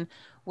person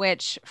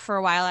which for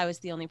a while I was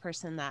the only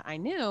person that I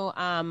knew,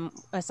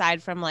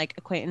 aside from like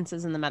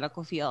acquaintances in the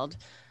medical field.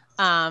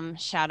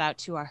 Shout out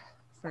to our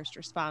first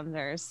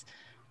responders.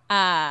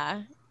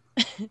 And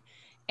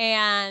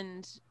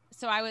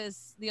so I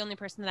was the only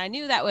person that I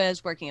knew that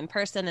was working in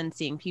person and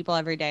seeing people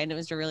every day. And it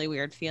was a really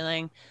weird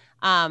feeling.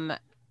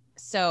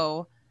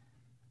 So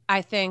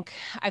I think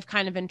I've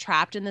kind of been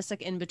trapped in this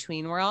like in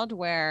between world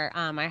where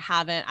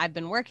I've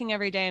been working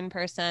every day in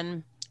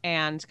person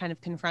and kind of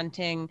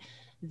confronting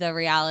the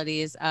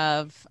realities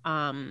of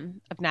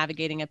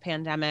navigating a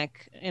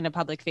pandemic in a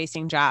public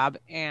facing job,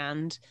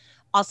 and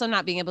also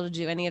not being able to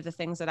do any of the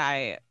things that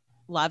I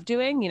love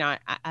doing. You know,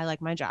 I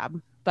like my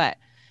job, but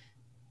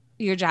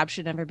your job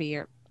should never be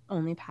your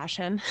only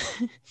passion.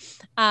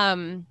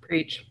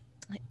 Preach.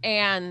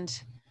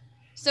 And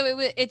so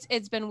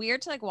it's been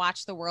weird to like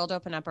watch the world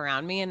open up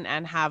around me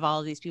and have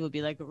all of these people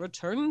be like,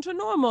 return to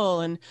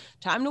normal and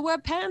time to wear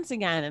pants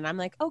again. And I'm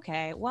like,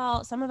 okay,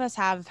 well, some of us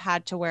have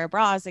had to wear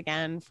bras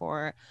again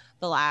for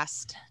the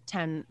last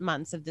 10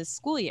 months of this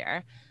school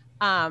year.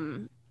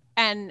 And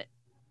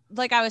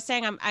like I was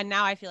saying,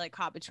 now I feel like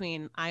caught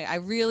between, I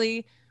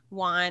really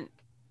want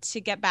to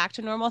get back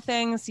to normal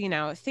things, you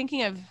know,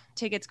 thinking of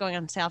tickets going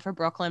on sale for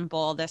Brooklyn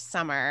Bowl this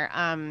summer.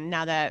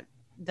 Now that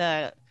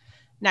the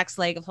next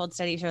leg of Hold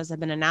Steady shows have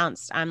been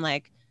announced, I'm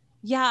like,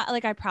 yeah,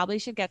 like I probably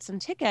should get some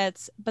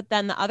tickets. But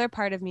then the other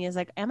part of me is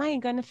like, am I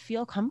going to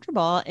feel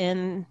comfortable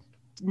in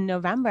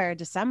November,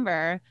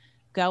 December,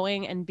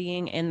 going and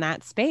being in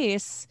that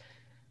space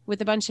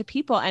with a bunch of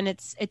people? And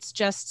it's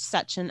just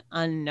such an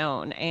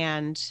unknown.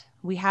 And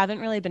we haven't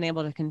really been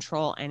able to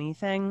control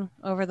anything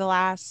over the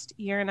last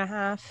year and a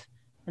half.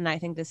 And I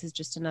think this is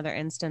just another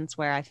instance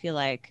where I feel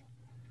like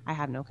I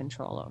have no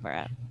control over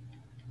it.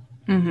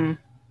 Mm-hmm.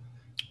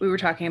 We were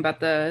talking about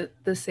the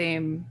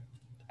same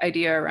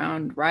idea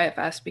around Riot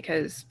Fest,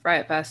 because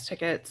Riot Fest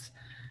tickets,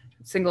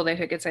 single day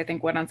tickets, I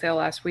think went on sale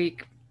last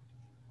week.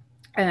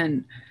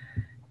 And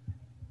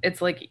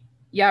it's like,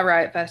 yeah,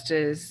 Riot Fest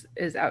is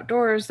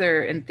outdoors.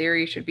 There in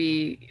theory should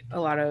be a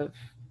lot of,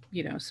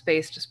 you know,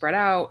 space to spread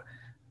out,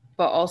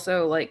 but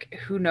also like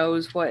who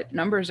knows what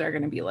numbers are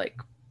going to be like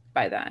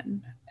by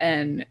then,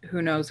 and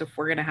who knows if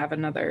we're going to have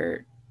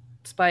another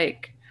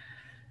spike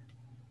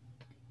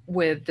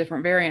with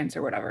different variants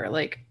or whatever.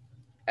 Like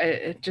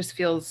it just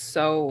feels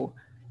so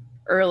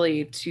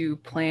early to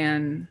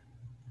plan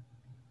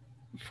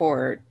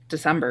for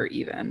December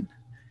even.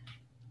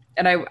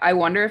 And I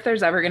wonder if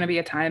there's ever going to be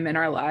a time in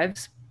our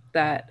lives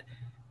that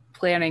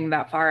planning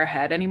that far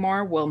ahead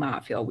anymore will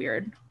not feel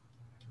weird.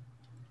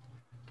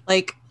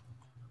 Like,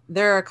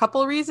 there are a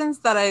couple of reasons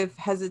that I've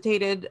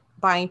hesitated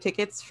buying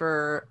tickets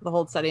for the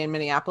Hold Steady in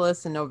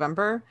Minneapolis in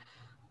November.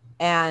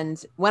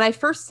 And when I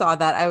first saw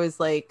that, I was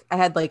like, I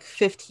had like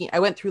 15, I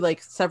went through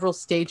like several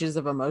stages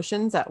of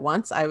emotions at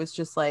once. I was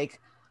just like,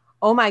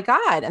 oh my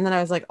God. And then I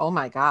was like, oh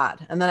my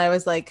God. And then I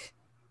was like,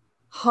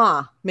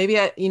 maybe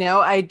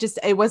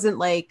it wasn't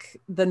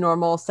like the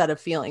normal set of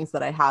feelings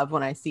that I have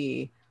when I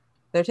see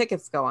their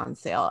tickets go on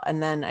sale.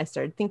 And then I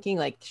started thinking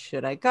like,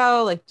 should I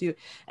go?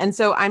 And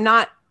so I'm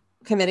not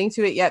committing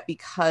to it yet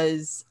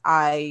because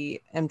I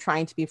am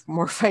trying to be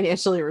more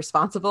financially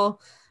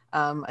responsible.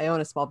 I own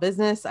a small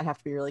business. I have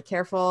to be really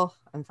careful.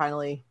 I'm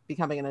finally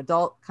becoming an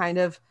adult kind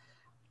of,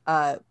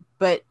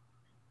 but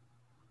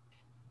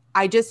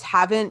I just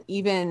haven't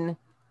even,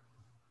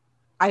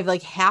 I've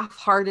like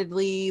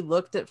half-heartedly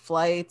looked at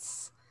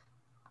flights.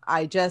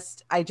 I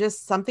just,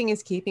 something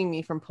is keeping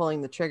me from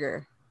pulling the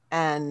trigger.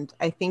 And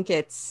I think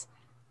the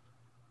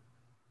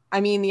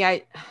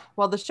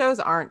shows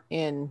aren't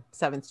in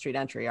 7th Street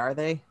Entry, are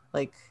they?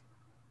 Like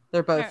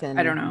they're both in,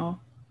 I don't know.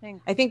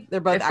 I think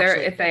they're both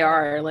if they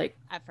are like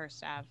at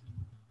First Ave.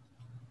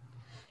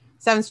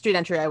 7th Street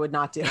Entry, I would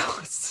not do.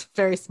 It's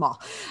very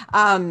small.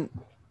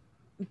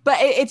 But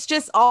it's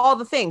just all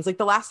the things. Like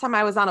the last time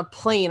I was on a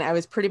plane, I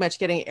was pretty much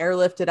getting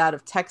airlifted out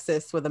of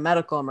Texas with a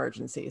medical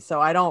emergency. So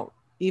I don't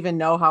even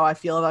know how I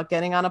feel about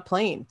getting on a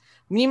plane.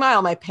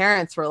 Meanwhile, my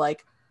parents were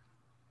like,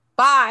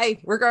 bye,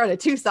 we're going to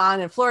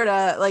Tucson in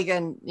Florida. Like,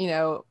 and you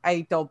know,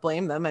 I don't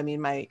blame them. I mean,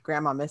 my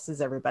grandma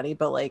misses everybody,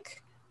 but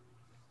like,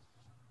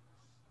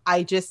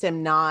 I just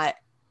am not,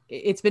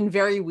 it's been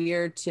very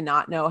weird to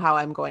not know how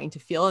I'm going to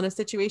feel in a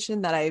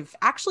situation that I've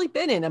actually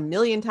been in a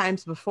million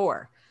times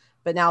before.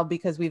 But now,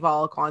 because we've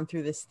all gone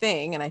through this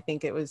thing, and I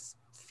think it was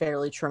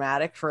fairly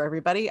traumatic for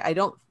everybody, I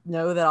don't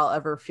know that I'll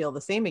ever feel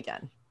the same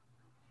again.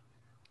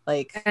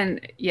 Like,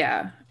 and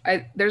yeah,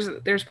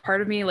 there's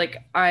part of me, like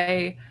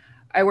I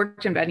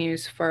worked in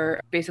venues for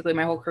basically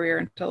my whole career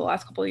until the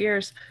last couple of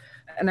years.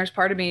 And there's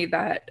part of me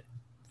that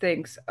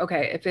thinks,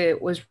 okay, if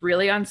it was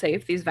really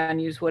unsafe, these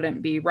venues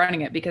wouldn't be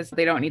running it because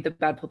they don't need the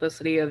bad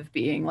publicity of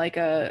being like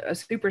a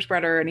super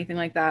spreader or anything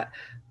like that.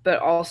 But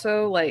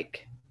also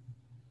like,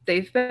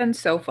 they've been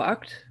so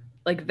fucked.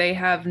 Like they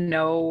have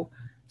no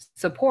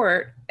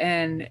support.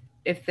 And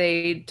if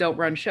they don't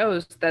run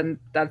shows, then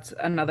that's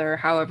another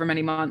however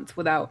many months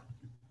without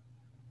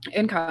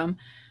income.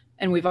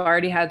 And we've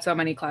already had so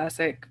many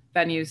classic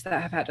venues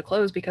that have had to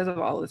close because of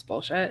all this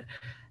bullshit.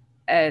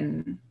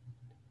 And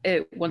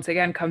it once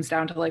again comes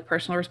down to like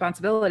personal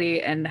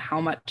responsibility and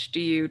how much do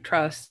you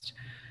trust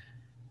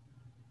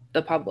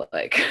the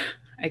public,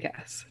 I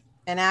guess.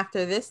 And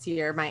after this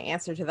year, my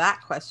answer to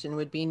that question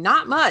would be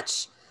not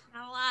much.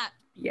 Not a lot.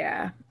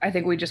 Yeah, I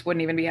think we just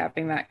wouldn't even be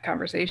having that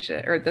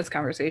conversation or this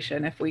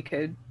conversation if we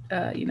could,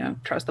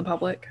 trust the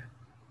public.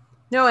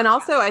 No, and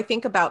also I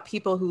think about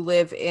people who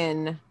live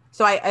in,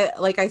 so I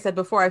like I said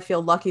before, I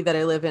feel lucky that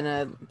I live in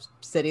a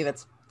city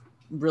that's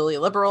really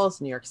liberal.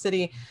 It's New York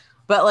City.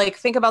 But like,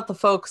 think about the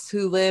folks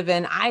who live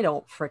in, I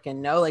don't freaking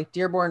know, like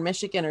Dearborn,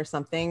 Michigan or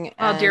something.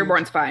 Oh,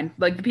 Dearborn's fine.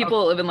 Like the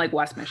people that live in like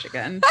West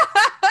Michigan.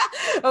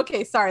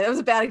 Okay, sorry. That was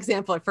a bad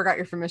example. I forgot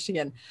you're from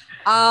Michigan.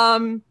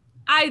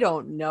 I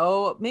don't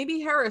know.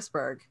 Maybe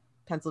Harrisburg,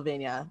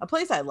 Pennsylvania, a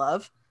place I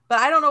love, but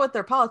I don't know what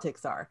their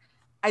politics are.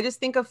 I just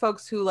think of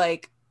folks who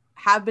like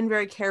have been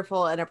very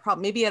careful and are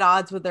maybe at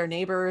odds with their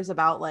neighbors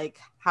about like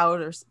how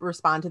to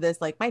respond to this.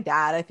 Like my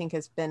dad, I think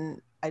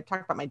I've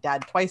talked about my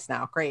dad twice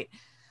now. Great.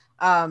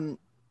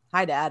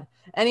 Hi, Dad.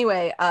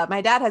 Anyway,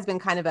 my dad has been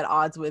kind of at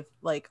odds with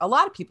like a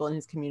lot of people in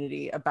his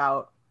community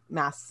about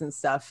masks and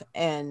stuff.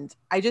 And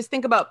I just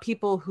think about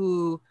people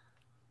who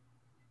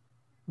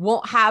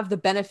won't have the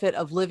benefit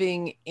of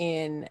living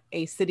in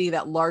a city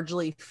that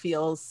largely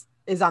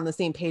is on the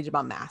same page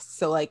about masks.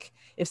 So like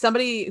if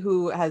somebody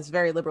who has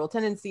very liberal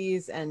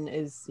tendencies and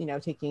is,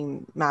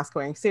 taking mask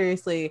wearing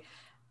seriously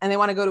and they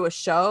want to go to a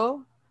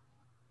show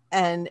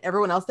and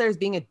everyone else there is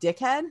being a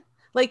dickhead,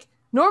 like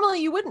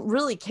normally you wouldn't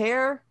really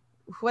care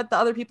what the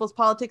other people's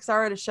politics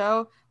are at a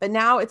show, but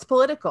now it's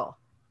political.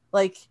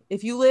 Like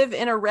if you live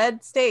in a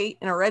red state,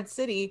 in a red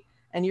city,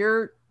 and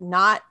you're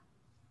not,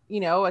 a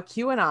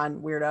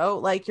QAnon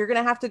weirdo, like you're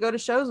going to have to go to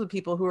shows with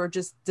people who are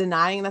just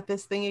denying that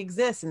this thing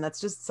exists. And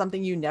that's just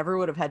something you never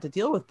would have had to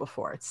deal with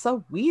before. It's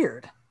so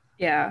weird.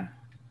 Yeah.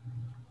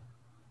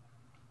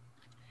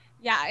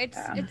 Yeah.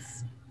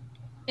 It's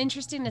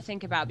interesting to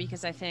think about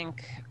because I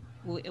think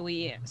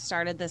we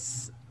started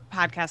this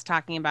podcast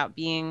talking about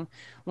being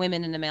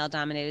women in a male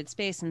dominated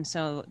space. And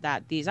so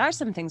that these are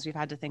some things we've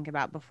had to think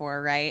about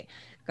before, right?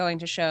 Going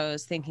to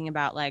shows, thinking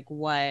about like,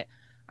 what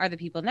are the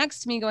people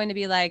next to me going to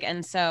be like?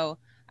 And so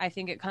I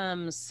think it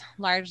comes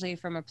largely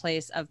from a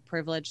place of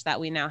privilege that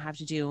we now have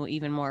to do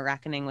even more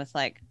reckoning with,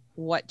 like,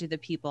 what do the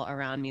people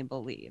around me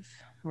believe,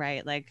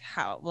 right? Like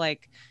how,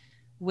 like,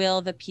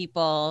 will the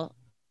people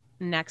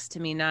next to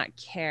me not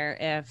care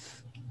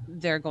if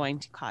they're going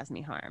to cause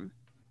me harm?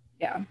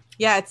 Yeah.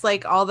 Yeah. It's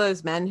like all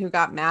those men who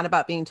got mad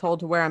about being told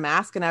to wear a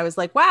mask. And I was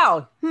like,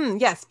 wow.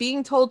 Yes.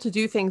 Being told to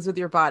do things with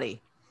your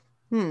body.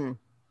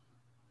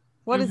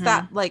 What is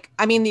that like?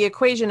 I mean, the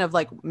equation of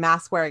like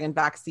mask wearing and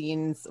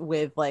vaccines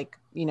with like,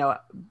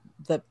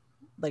 the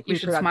like you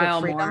should reproductive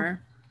smile freedom.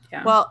 more.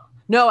 Yeah. Well,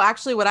 no,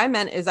 actually what I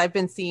meant is I've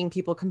been seeing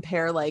people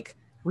compare like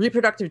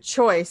reproductive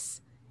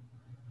choice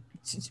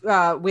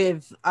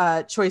with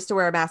choice to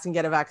wear a mask and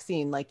get a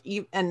vaccine, like,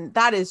 and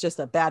that is just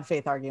a bad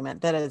faith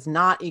argument. That is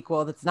not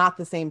equal. That's not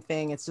the same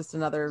thing. It's just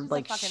another It's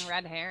like fucking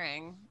red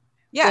herring.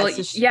 Yeah, well,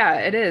 yeah,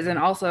 it is. And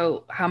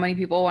also, how many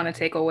people want to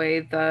take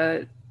away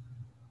the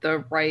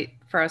right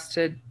for us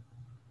to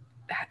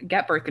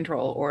get birth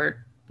control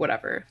or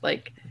whatever?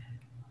 Like,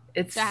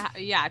 it's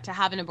to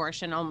have an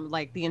abortion on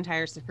like the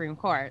entire Supreme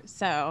Court.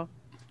 So,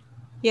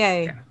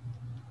 yay. Yeah.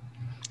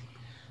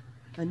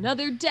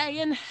 Another day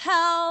in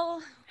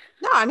hell.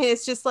 No, I mean,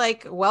 it's just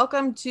like,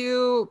 welcome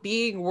to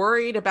being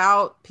worried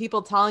about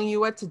people telling you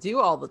what to do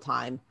all the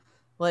time.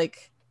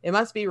 Like, it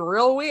must be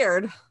real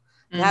weird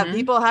to have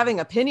people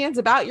having opinions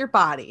about your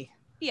body.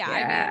 Yeah.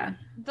 I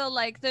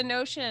mean, the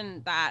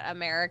notion that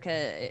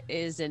America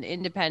is an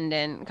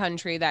independent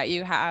country, that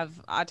you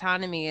have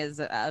autonomy, is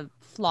a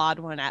flawed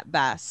one at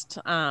best.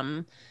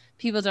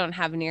 People don't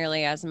have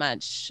nearly as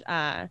much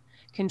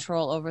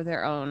control over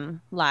their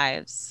own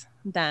lives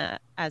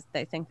as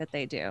they think that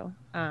they do.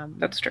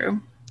 That's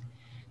true.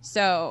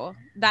 So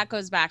that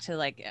goes back to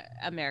like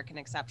American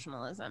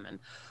exceptionalism and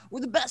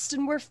we're the best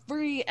and we're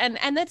free. And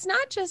that's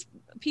not just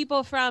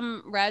people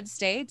from red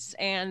states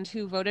and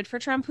who voted for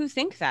Trump who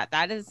think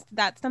that's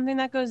something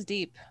that goes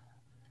deep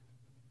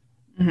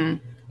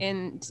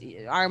in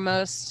our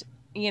most,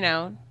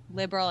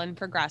 liberal and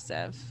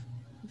progressive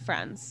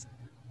friends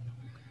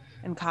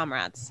and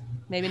comrades.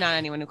 Maybe not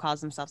anyone who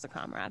calls themselves a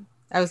comrade.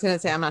 I was going to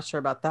say, I'm not sure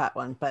about that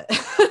one, but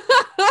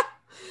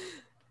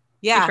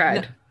yeah. You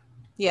tried.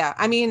 Yeah,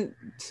 I mean,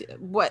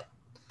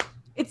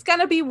 it's going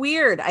to be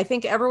weird. I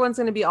think everyone's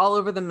going to be all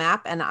over the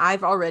map. And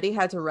I've already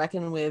had to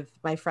reckon with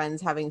my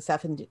friends having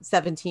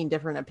 17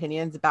 different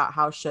opinions about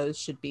how shows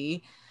should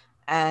be.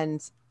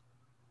 And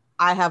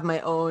I have my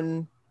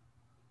own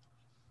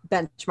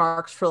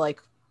benchmarks for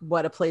like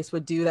what a place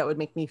would do that would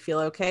make me feel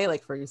okay.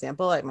 Like, for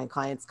example, like my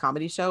client's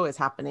comedy show is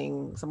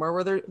happening somewhere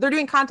where they're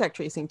doing contact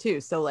tracing too.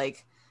 So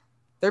like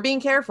they're being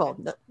careful.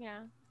 Yeah.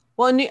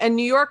 Well, and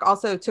New York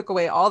also took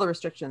away all the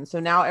restrictions. So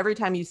now every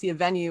time you see a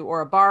venue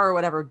or a bar or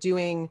whatever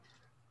doing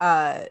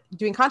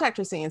contact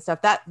tracing and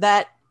stuff,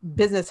 that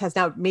business has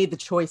now made the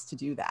choice to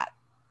do that.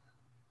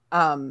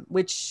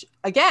 Which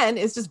again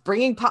is just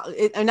bringing,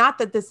 not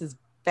that this is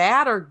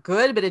bad or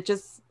good, but it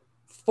just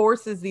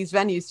forces these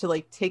venues to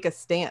like take a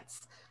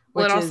stance.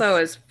 Well, it which also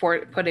is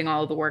for putting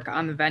all the work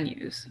on the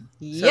venues so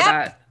Yep.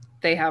 that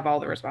they have all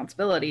the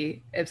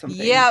responsibility if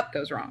something Yep.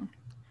 goes wrong.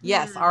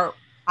 Yes,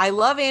 I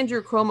love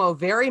Andrew Cuomo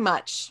very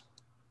much.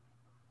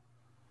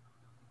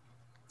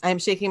 I am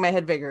shaking my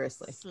head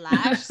vigorously.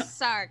 /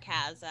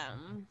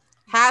 sarcasm.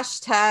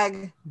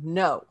 Hashtag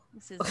no.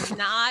 This is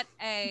not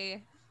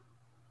a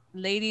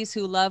ladies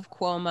who love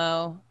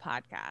Cuomo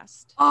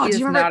podcast. Oh, He's do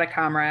you remember? not a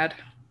comrade.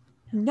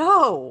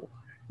 No.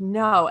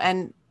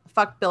 And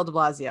fuck Bill de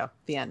Blasio.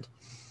 The end.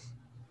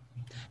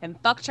 And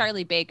fuck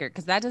Charlie Baker,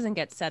 because that doesn't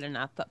get said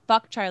enough. But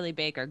fuck Charlie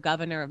Baker,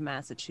 governor of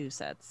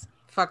Massachusetts.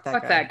 Fuck that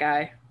Fuck guy. that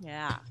guy.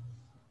 Yeah.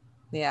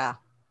 Yeah.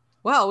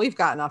 Well, we've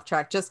gotten off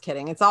track. Just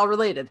kidding. It's all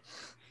related.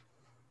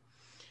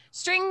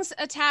 Strings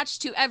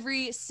attached to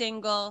every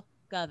single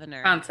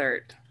governor.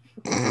 Concert.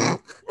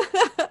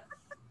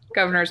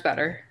 Governor's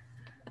better.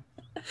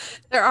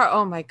 There are,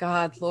 oh my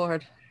God,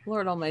 Lord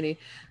Almighty.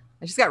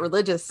 I just got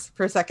religious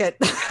for a second.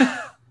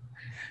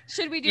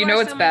 Should we do You know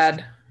our it's so much-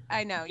 bad.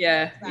 I know.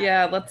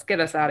 Yeah, let's get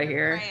us out of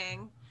here.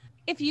 Praying.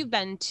 If you've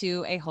been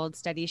to a Hold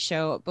Steady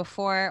show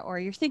before, or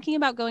you're thinking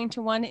about going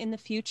to one in the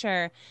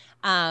future,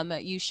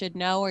 you should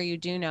know, or you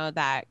do know,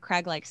 that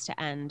Craig likes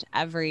to end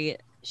every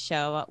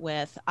show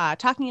with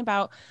talking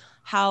about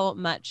how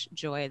much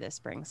joy this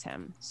brings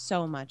him.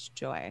 So much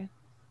joy.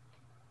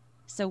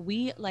 So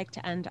we like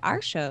to end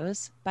our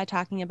shows by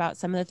talking about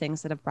some of the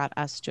things that have brought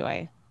us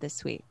joy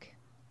this week.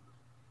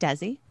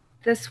 Desi?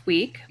 This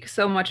week,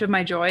 so much of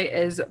my joy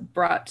is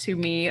brought to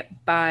me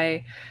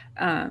by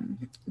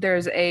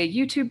there's a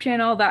YouTube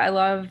channel that I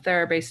love.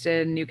 They're based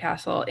in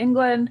Newcastle,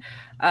 England.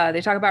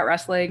 They talk about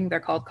wrestling. They're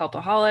called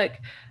Cultaholic.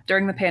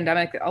 During the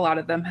pandemic, a lot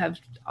of them have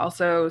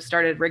also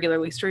started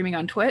regularly streaming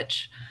on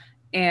Twitch.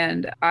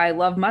 And I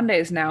love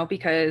Mondays now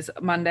because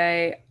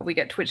Monday we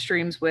get Twitch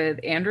streams with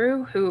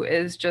Andrew, who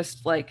is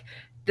just like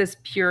this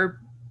pure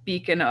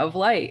beacon of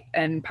light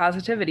and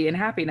positivity and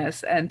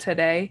happiness. And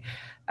today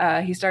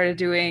he started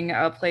doing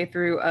a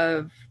playthrough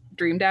of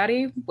Dream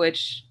Daddy,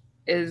 which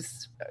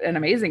is an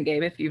amazing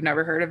game. If you've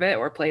never heard of it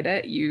or played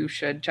it, you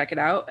should check it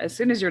out as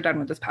soon as you're done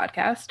with this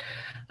podcast.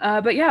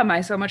 But yeah, my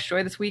so much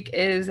joy this week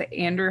is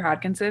Andrew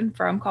Hodkinson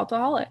from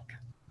Cultaholic.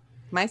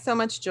 My so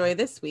much joy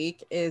this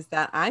week is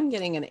that I'm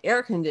getting an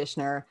air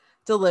conditioner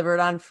delivered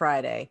on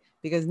Friday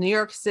because New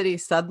York City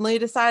suddenly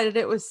decided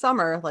it was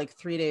summer like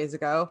 3 days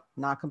ago.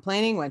 Not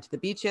complaining. Went to the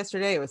beach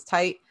yesterday. It was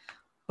tight.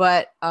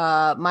 But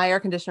my air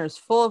conditioner is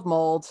full of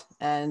mold.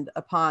 And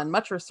upon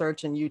much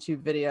research and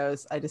YouTube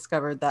videos, I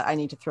discovered that I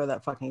need to throw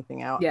that fucking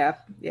thing out. Yeah.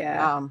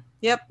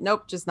 Yep.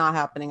 Nope. Just not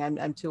happening.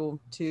 I'm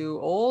too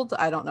old.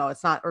 I don't know.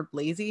 It's not, or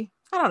lazy.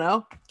 I don't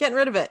know. Getting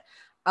rid of it.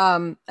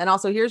 And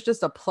also here's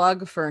just a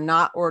plug for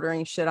not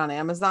ordering shit on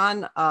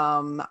Amazon.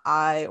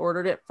 I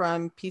ordered it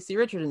from PC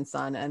Richard &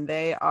 Son, and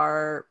they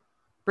are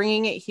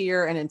bringing it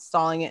here and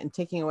installing it and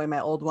taking away my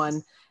old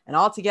one. And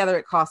altogether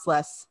it costs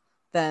less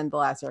than the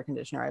last air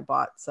conditioner I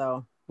bought.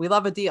 So we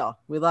love a deal.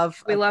 We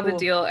love a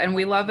deal, and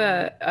we love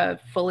a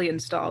fully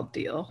installed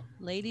deal.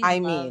 Ladies I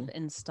love mean,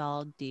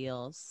 installed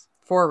deals.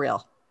 for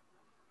real.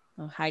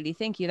 Oh, Heidi,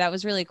 thank you. That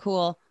was really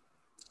cool.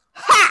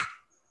 Ha!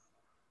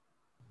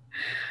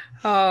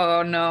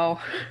 Oh no.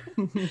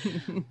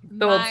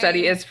 The Old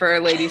Steady is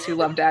for ladies who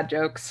love dad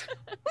jokes.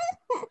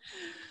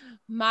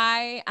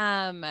 My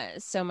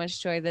so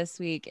much joy this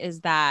week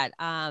is that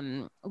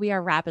we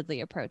are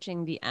rapidly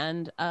approaching the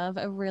end of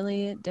a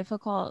really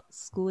difficult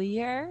school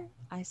year.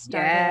 I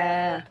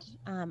started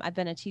I've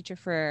been a teacher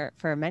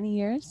for many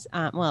years.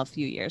 Well, a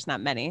few years, not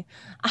many.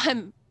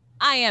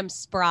 I am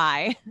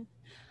spry.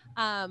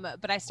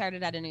 But I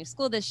started at a new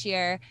school this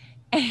year,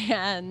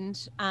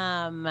 and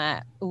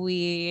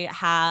we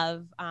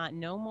have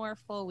no more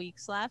full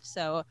weeks left.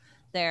 So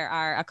there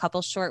are a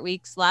couple short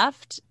weeks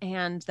left,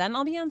 and then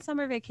I'll be on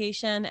summer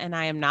vacation, and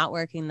I am not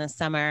working this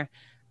summer,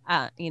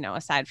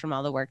 aside from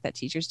all the work that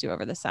teachers do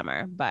over the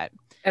summer.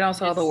 And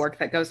also all the work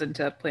that goes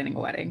into planning a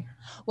wedding.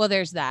 Well,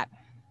 there's that.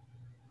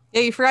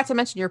 Yeah, you forgot to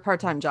mention your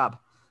part-time job.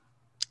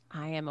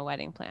 I am a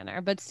wedding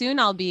planner, but soon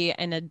I'll be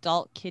an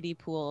adult kiddie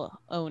pool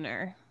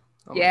owner.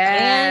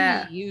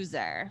 Yeah. And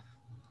user.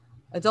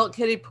 Adult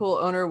kiddie pool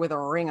owner with a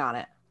ring on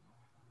it.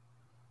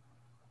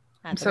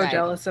 I'm so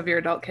jealous of your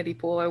adult kiddie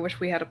pool. I wish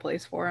we had a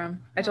place for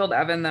him. I told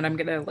Evan that I'm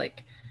gonna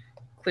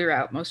clear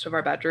out most of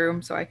our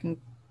bedroom so I can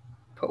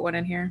put one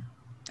in here.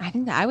 I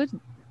think that I would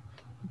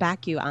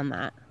back you on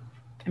that.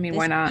 I mean,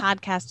 why not?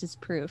 Podcast is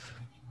proof.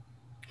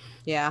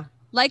 Yeah.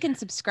 Like and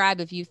subscribe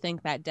if you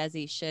think that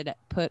Desi should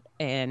put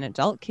an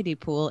adult kiddie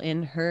pool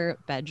in her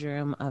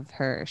bedroom of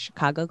her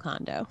Chicago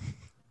condo.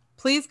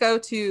 Please go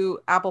to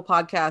Apple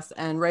Podcasts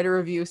and write a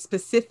review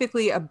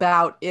specifically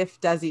about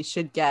if Desi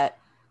should get.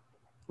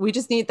 We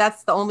just need,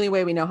 that's the only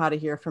way we know how to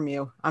hear from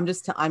you.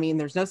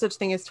 There's no such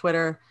thing as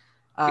Twitter.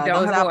 We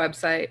don't have a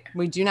website.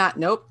 We do not.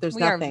 Nope. There's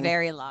nothing. We are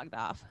very logged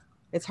off.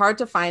 It's hard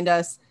to find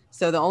us.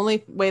 So the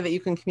only way that you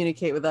can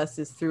communicate with us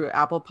is through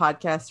Apple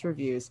Podcast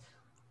reviews.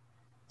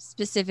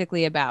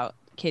 Specifically about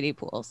kiddie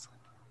pools.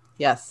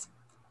 Yes.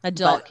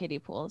 Adult kiddie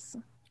pools.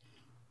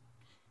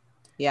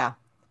 Yeah.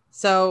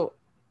 So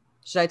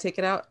should I take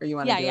it out or you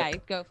want to do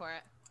it? Go for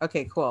it.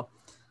 Okay, cool.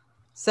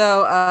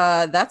 So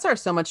that's our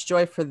So Much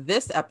Joy for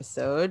this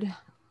episode.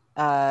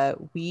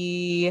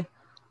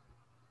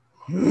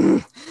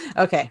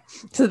 Okay,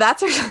 so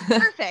that's our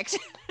Perfect.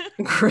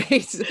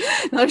 Great.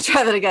 Let me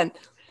try that again.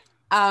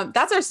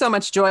 That's our So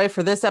Much Joy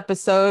for this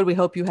episode. We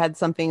hope you had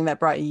something that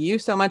brought you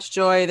so much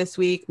joy this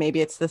week.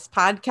 Maybe it's this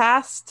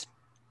podcast.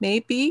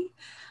 Maybe.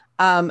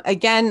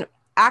 Again,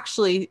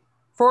 actually,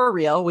 for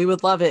real, we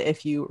would love it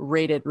if you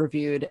rated,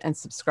 reviewed, and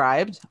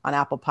subscribed on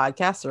Apple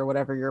Podcasts or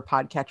whatever your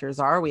podcatchers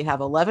are. We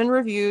have 11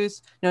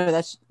 reviews. We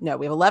have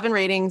 11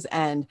 ratings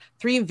and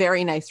 3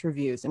 very nice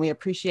reviews, and we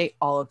appreciate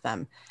all of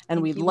them.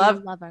 And we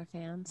love our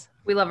fans.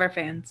 We love our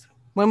fans.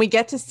 When we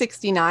get to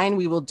 69,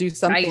 we will do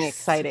something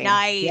exciting.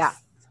 Nice.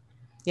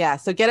 Yeah.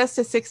 So get us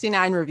to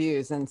 69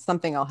 reviews and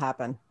something will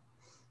happen.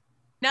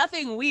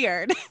 Nothing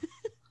weird.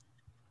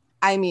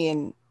 I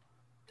mean,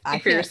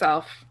 Speak for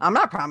yourself. I'm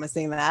not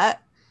promising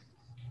that.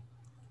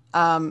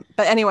 But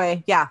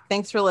anyway, yeah,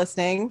 thanks for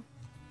listening.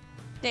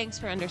 Thanks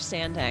for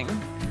understanding.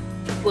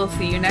 We'll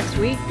see you next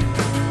week.